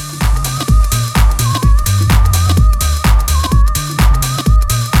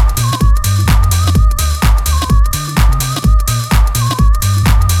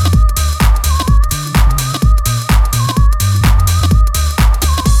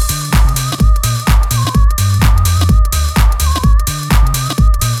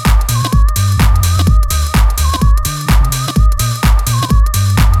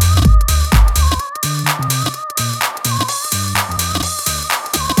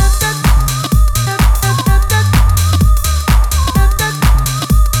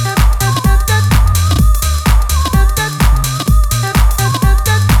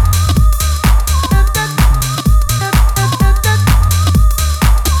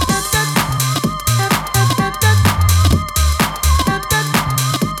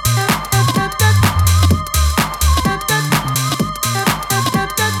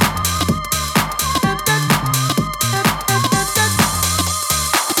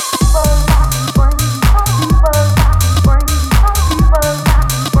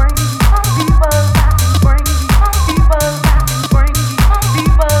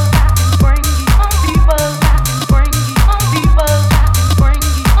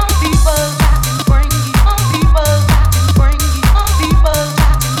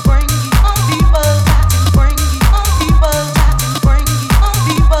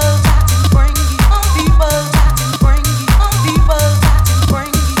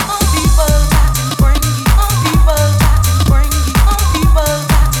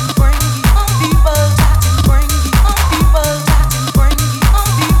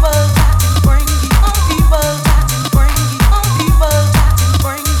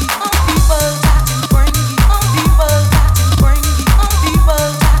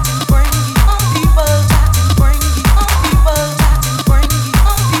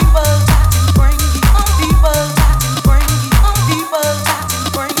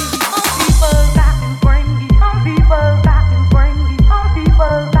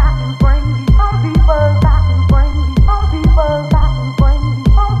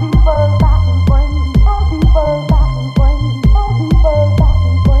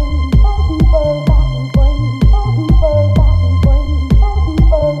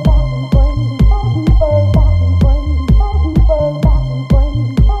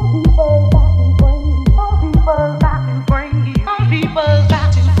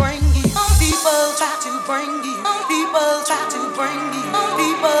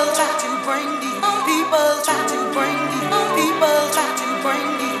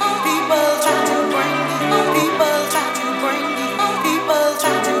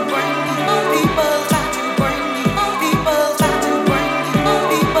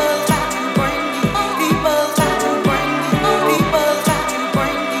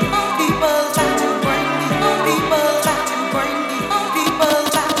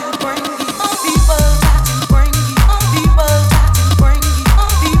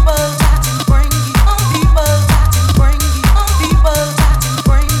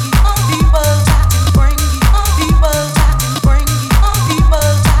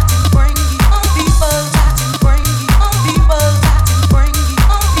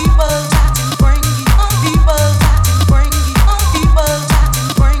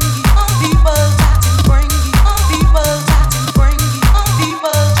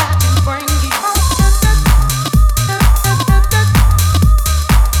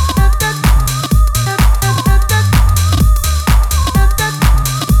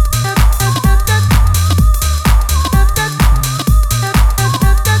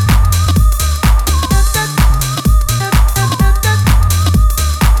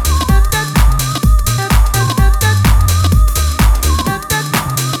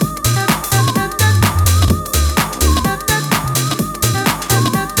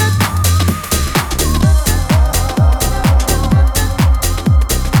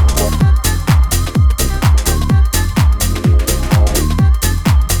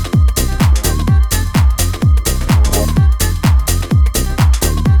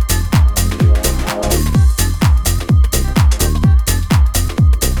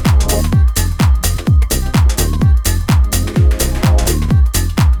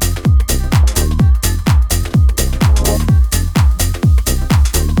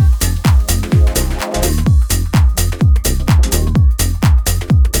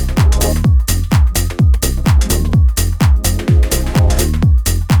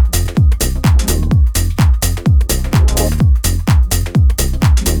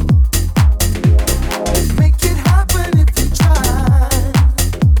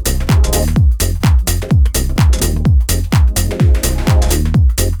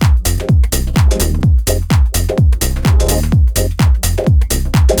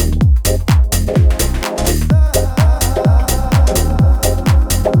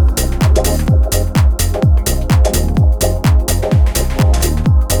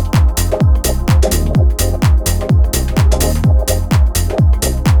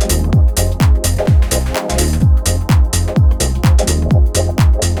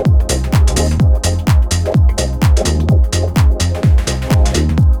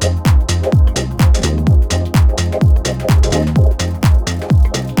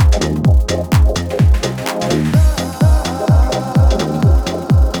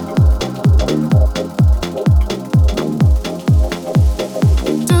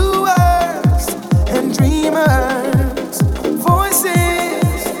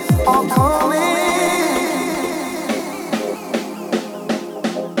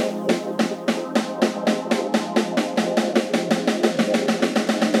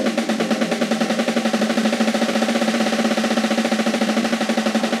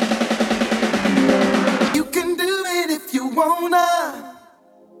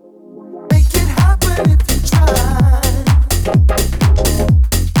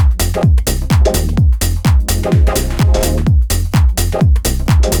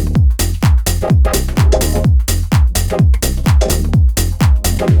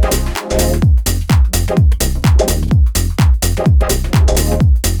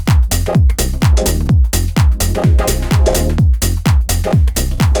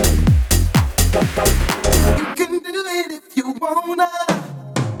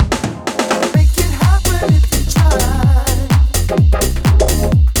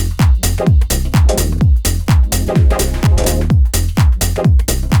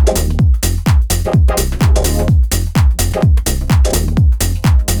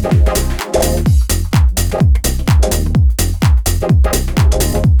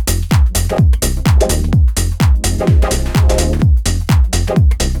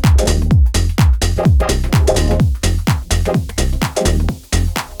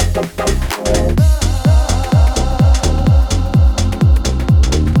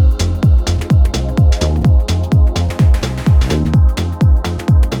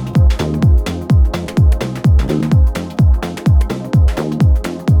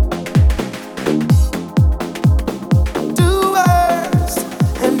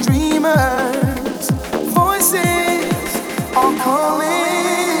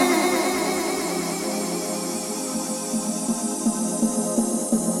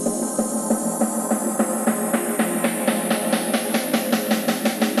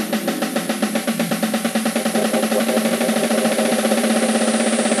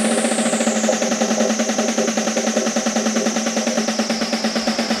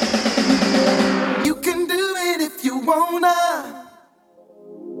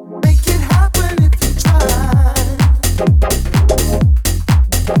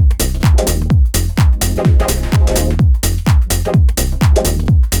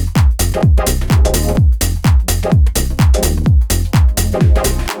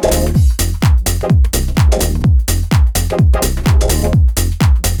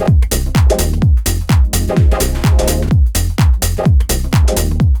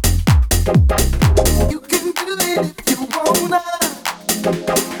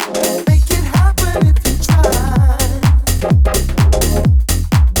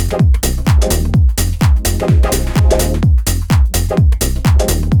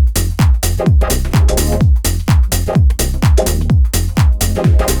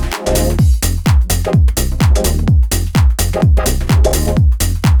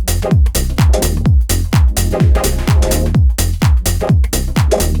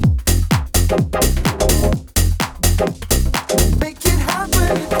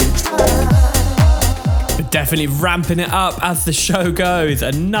 Definitely ramping it up as the show goes.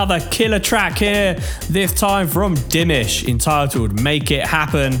 Another killer track here, this time from Dimish, entitled Make It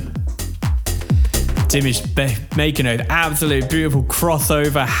Happen. Dimish making an absolute beautiful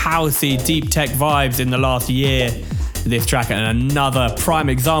crossover, housey, deep tech vibes in the last year. This track and another prime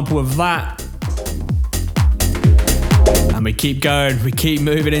example of that. And we keep going, we keep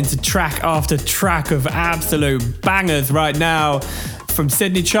moving into track after track of absolute bangers right now. From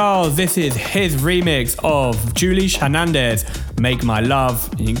Sydney Charles, this is his remix of Julish Hernandez, Make My Love.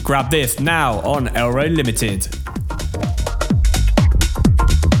 You can grab this now on Elroy Limited.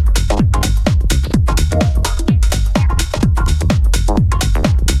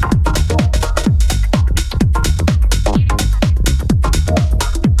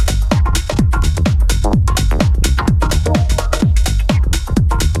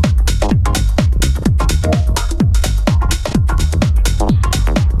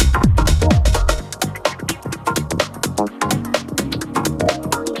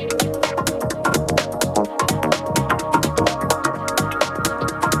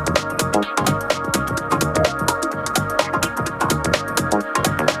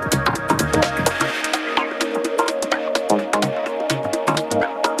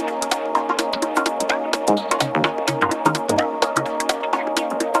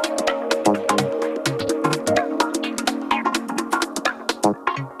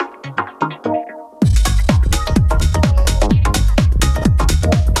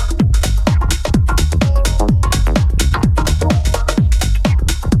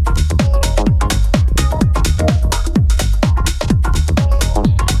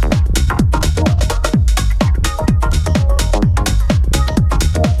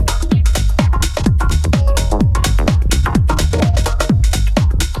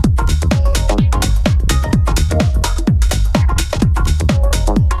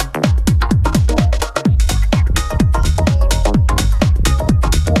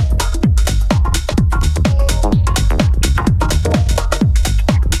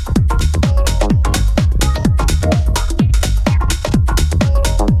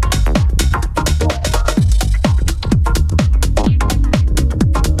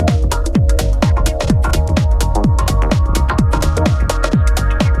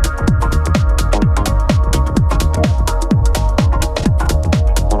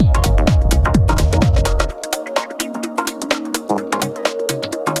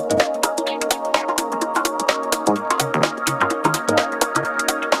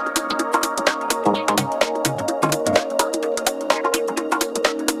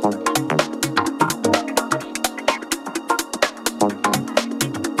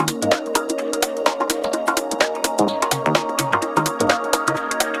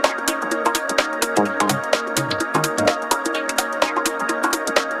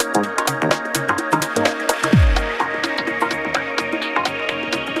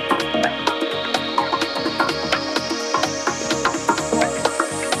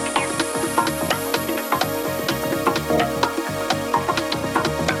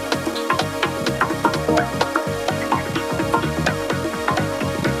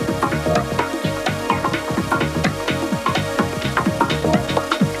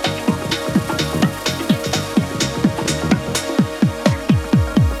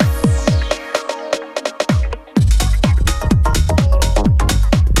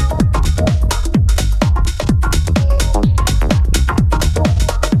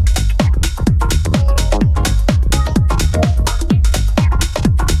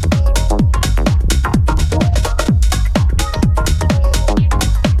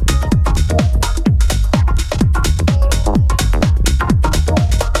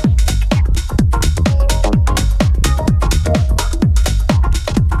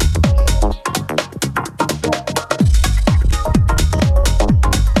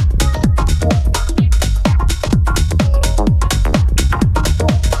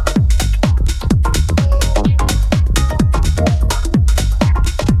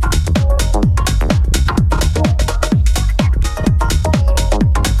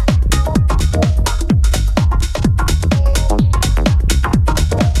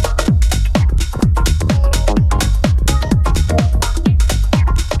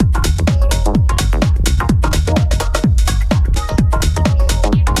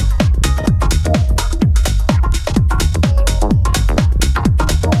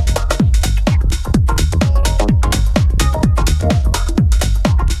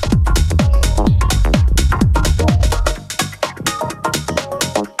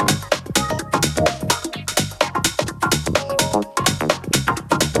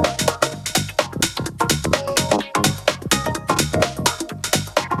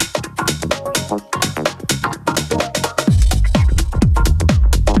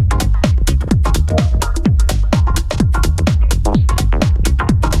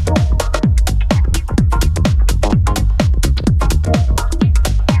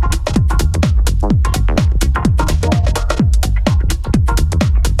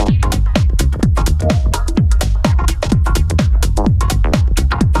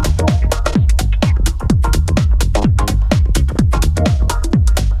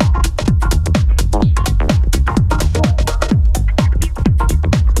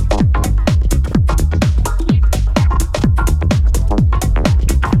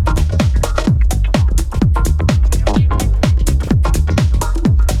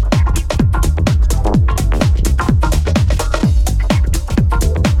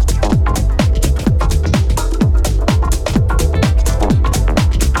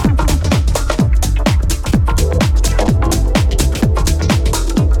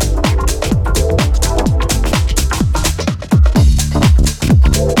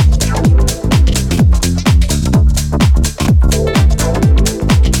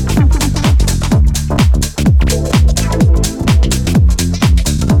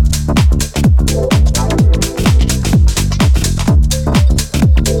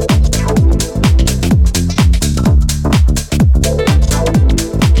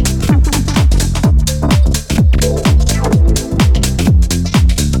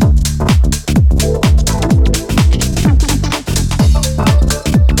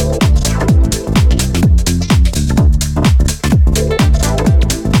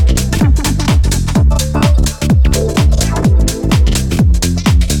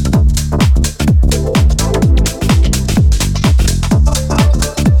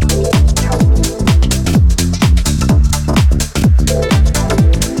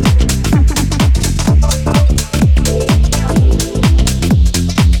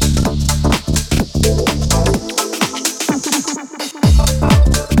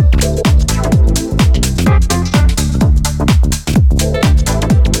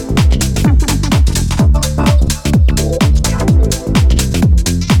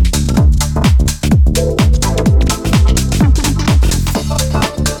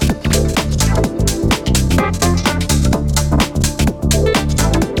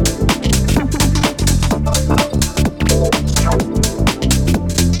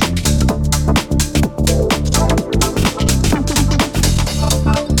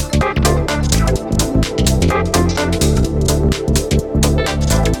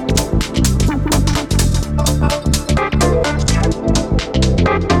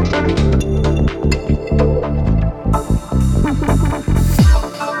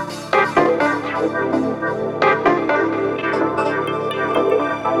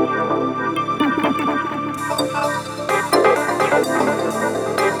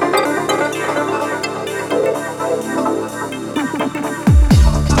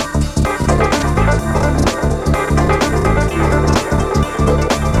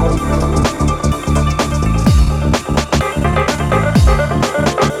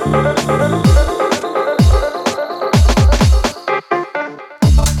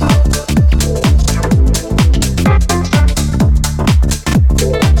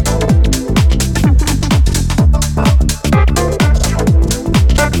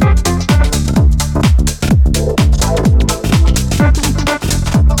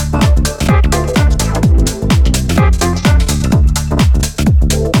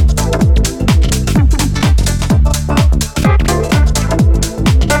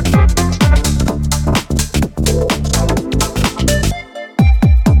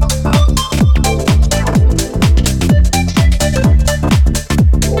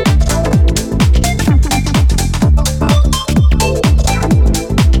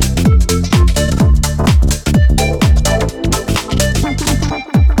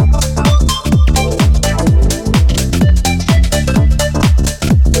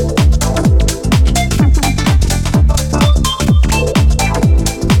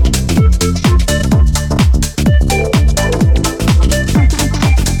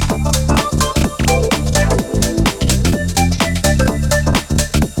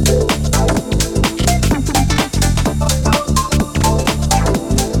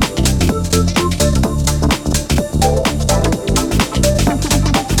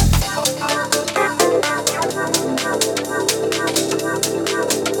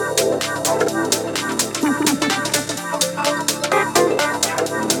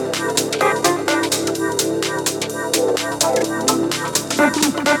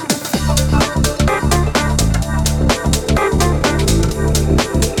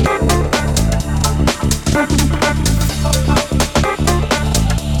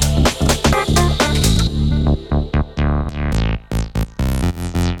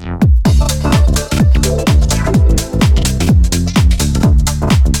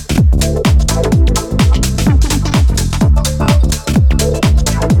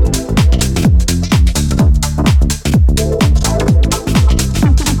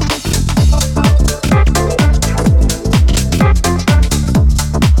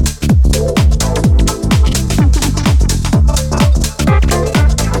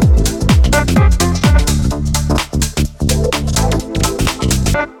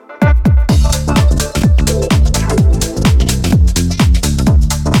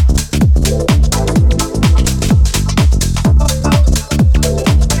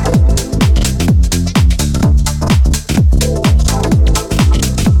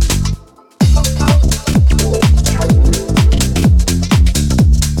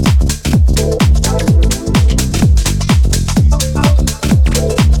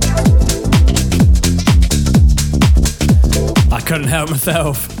 help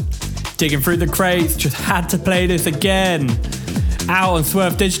myself. Digging through the crates, just had to play this again. Out on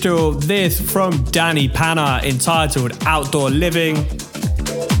Swerve Digital, this from Danny Panna, entitled Outdoor Living.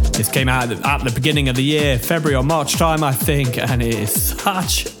 This came out at the beginning of the year, February or March time, I think, and it is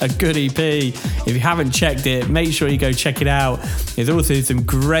such a good EP. If you haven't checked it, make sure you go check it out. There's also some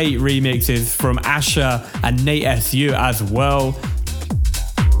great remixes from Asher and Nate SU as well.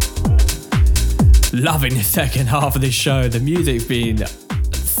 Loving the second half of this show. The music's been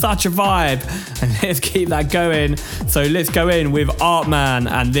such a vibe, and let's keep that going. So let's go in with Artman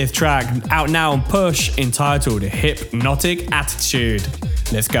and this track out now on Push, entitled Hypnotic Attitude.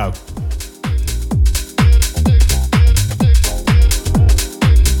 Let's go.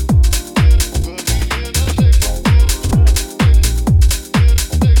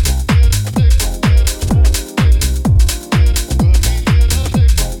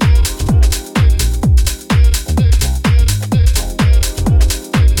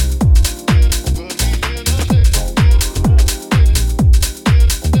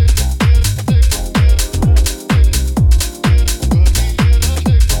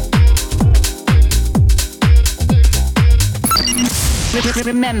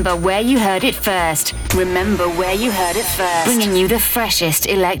 Remember where you heard it first. Remember where you heard it first. Bringing you the freshest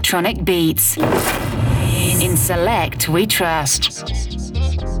electronic beats. In Select, we trust.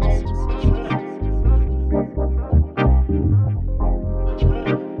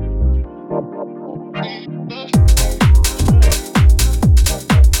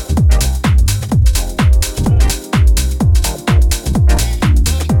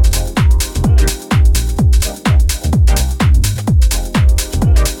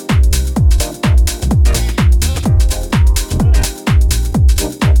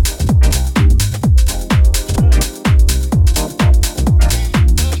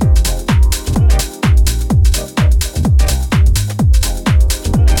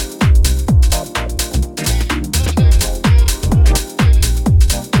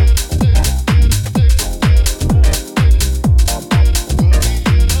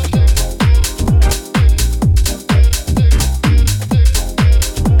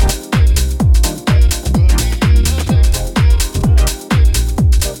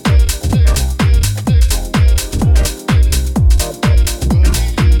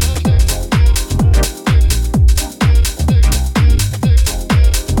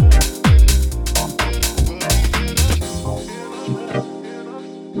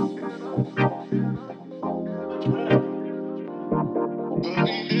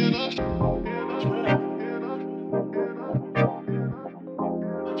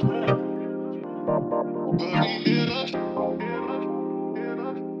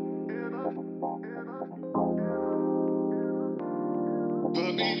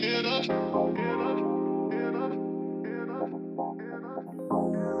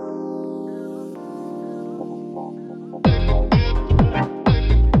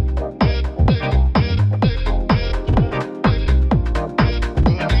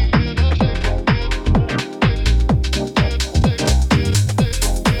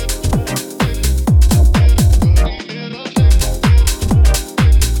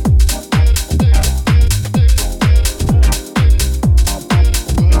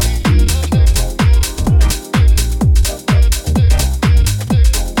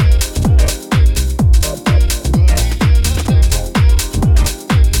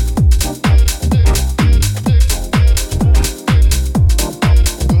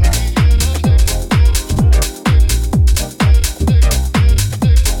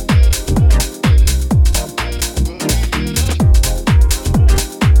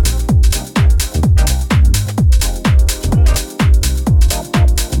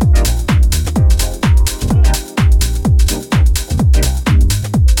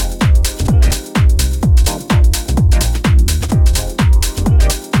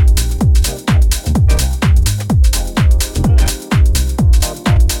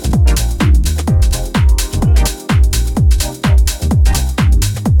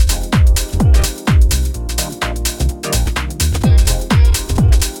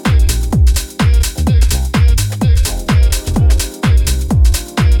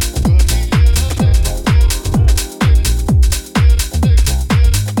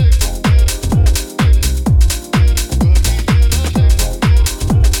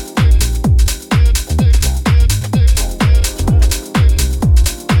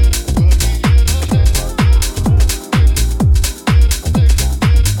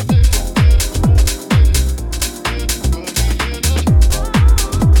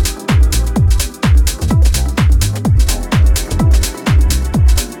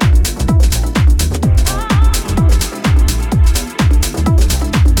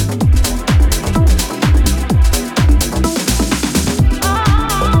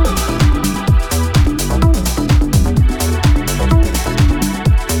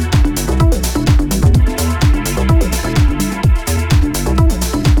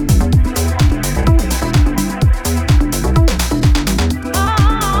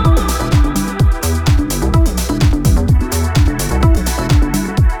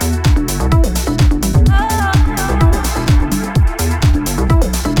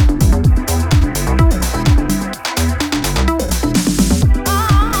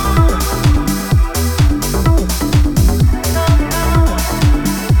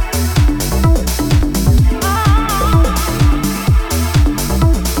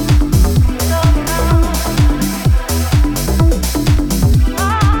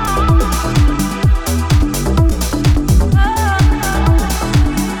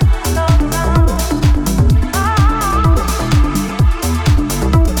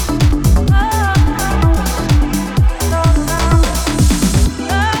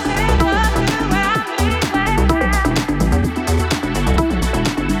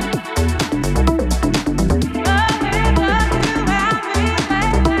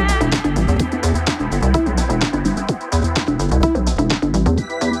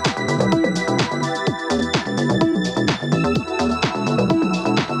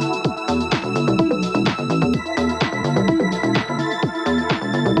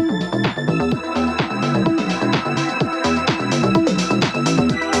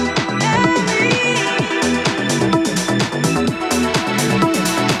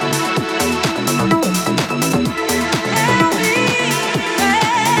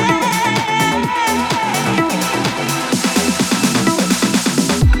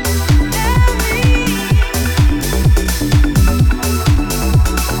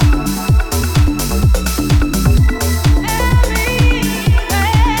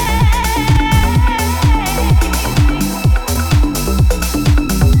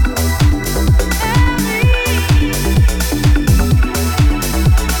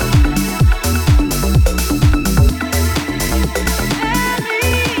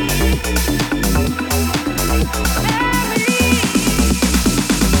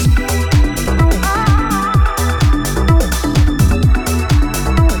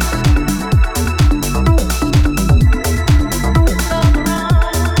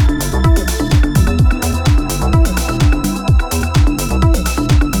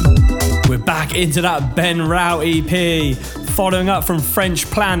 back into that Ben Rao EP. Following up from French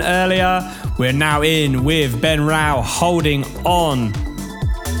Plan earlier, we're now in with Ben Rao, Holding On.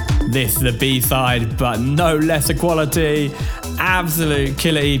 This is the B-side, but no lesser quality. Absolute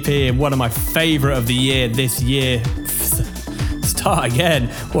killer EP and one of my favourite of the year this year. Start again.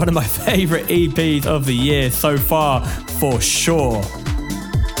 One of my favourite EPs of the year so far, for sure.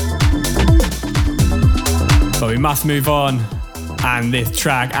 But we must move on. And this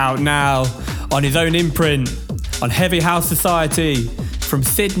track out now on his own imprint, on Heavy House Society, from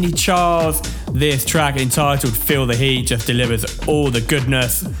Sydney Charles. This track entitled Feel the Heat just delivers all the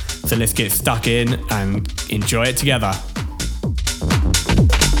goodness. So let's get stuck in and enjoy it together.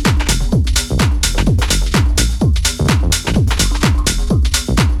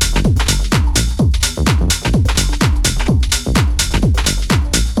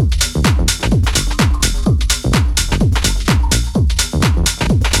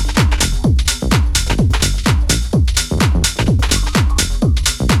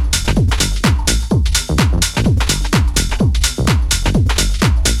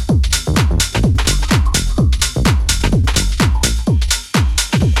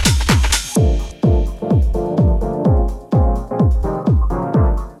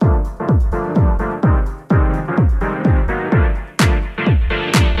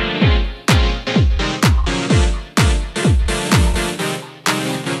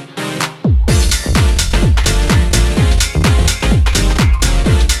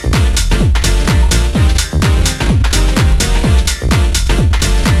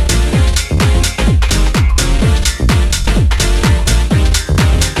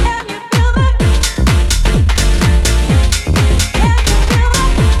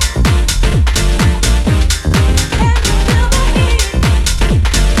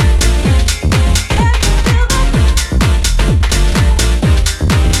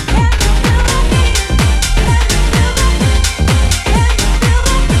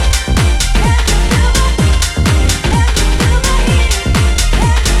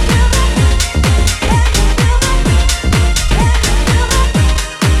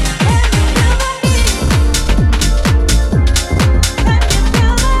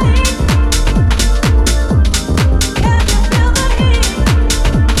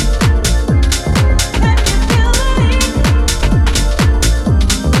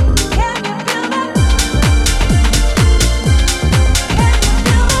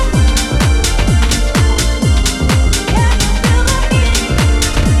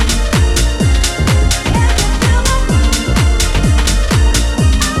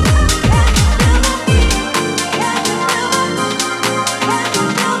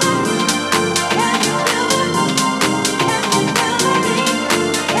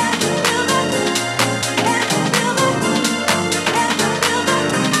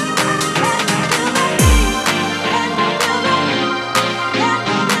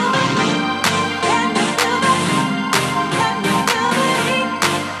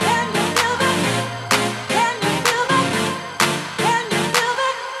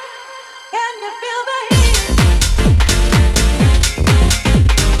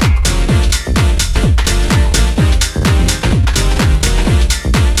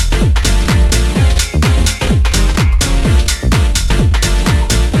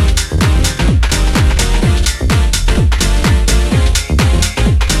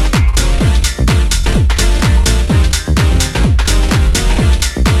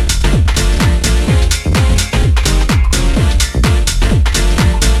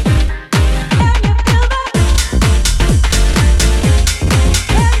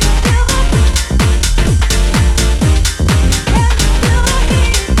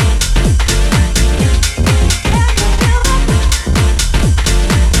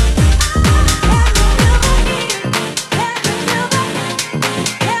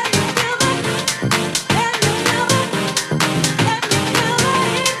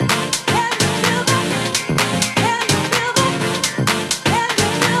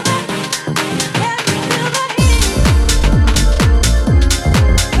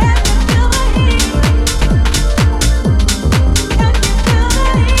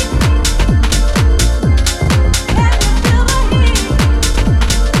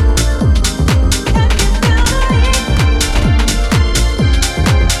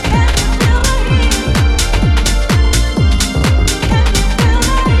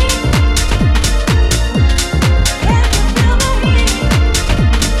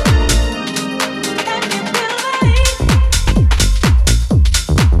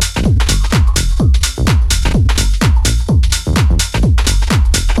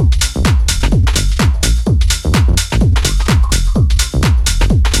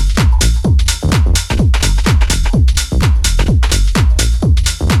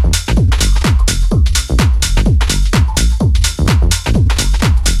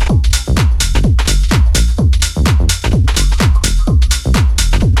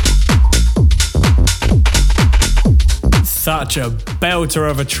 such a belter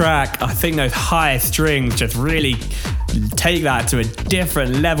of a track. I think those high strings just really take that to a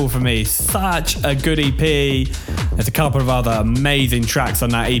different level for me. Such a good EP. There's a couple of other amazing tracks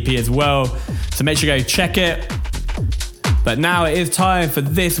on that EP as well, so make sure you go check it. But now it is time for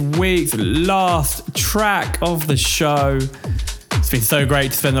this week's last track of the show. It's been so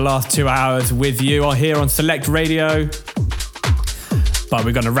great to spend the last 2 hours with you here on Select Radio. But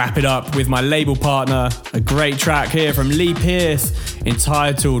we're going to wrap it up with my label partner, a great track here from Lee Pearce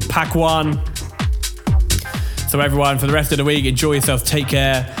entitled Pack One. So everyone, for the rest of the week, enjoy yourselves, take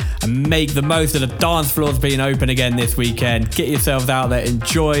care, and make the most of the dance floors being open again this weekend. Get yourselves out there,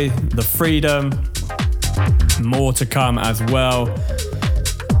 enjoy the freedom. More to come as well.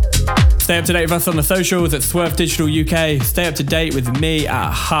 Stay up to date with us on the socials at Swerve Digital UK. Stay up to date with me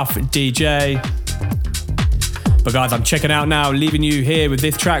at Huff DJ. But guys, I'm checking out now, leaving you here with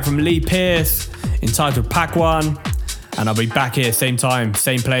this track from Lee Pearce entitled Pack One. And I'll be back here same time,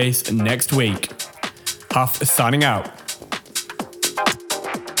 same place next week. Huff signing out.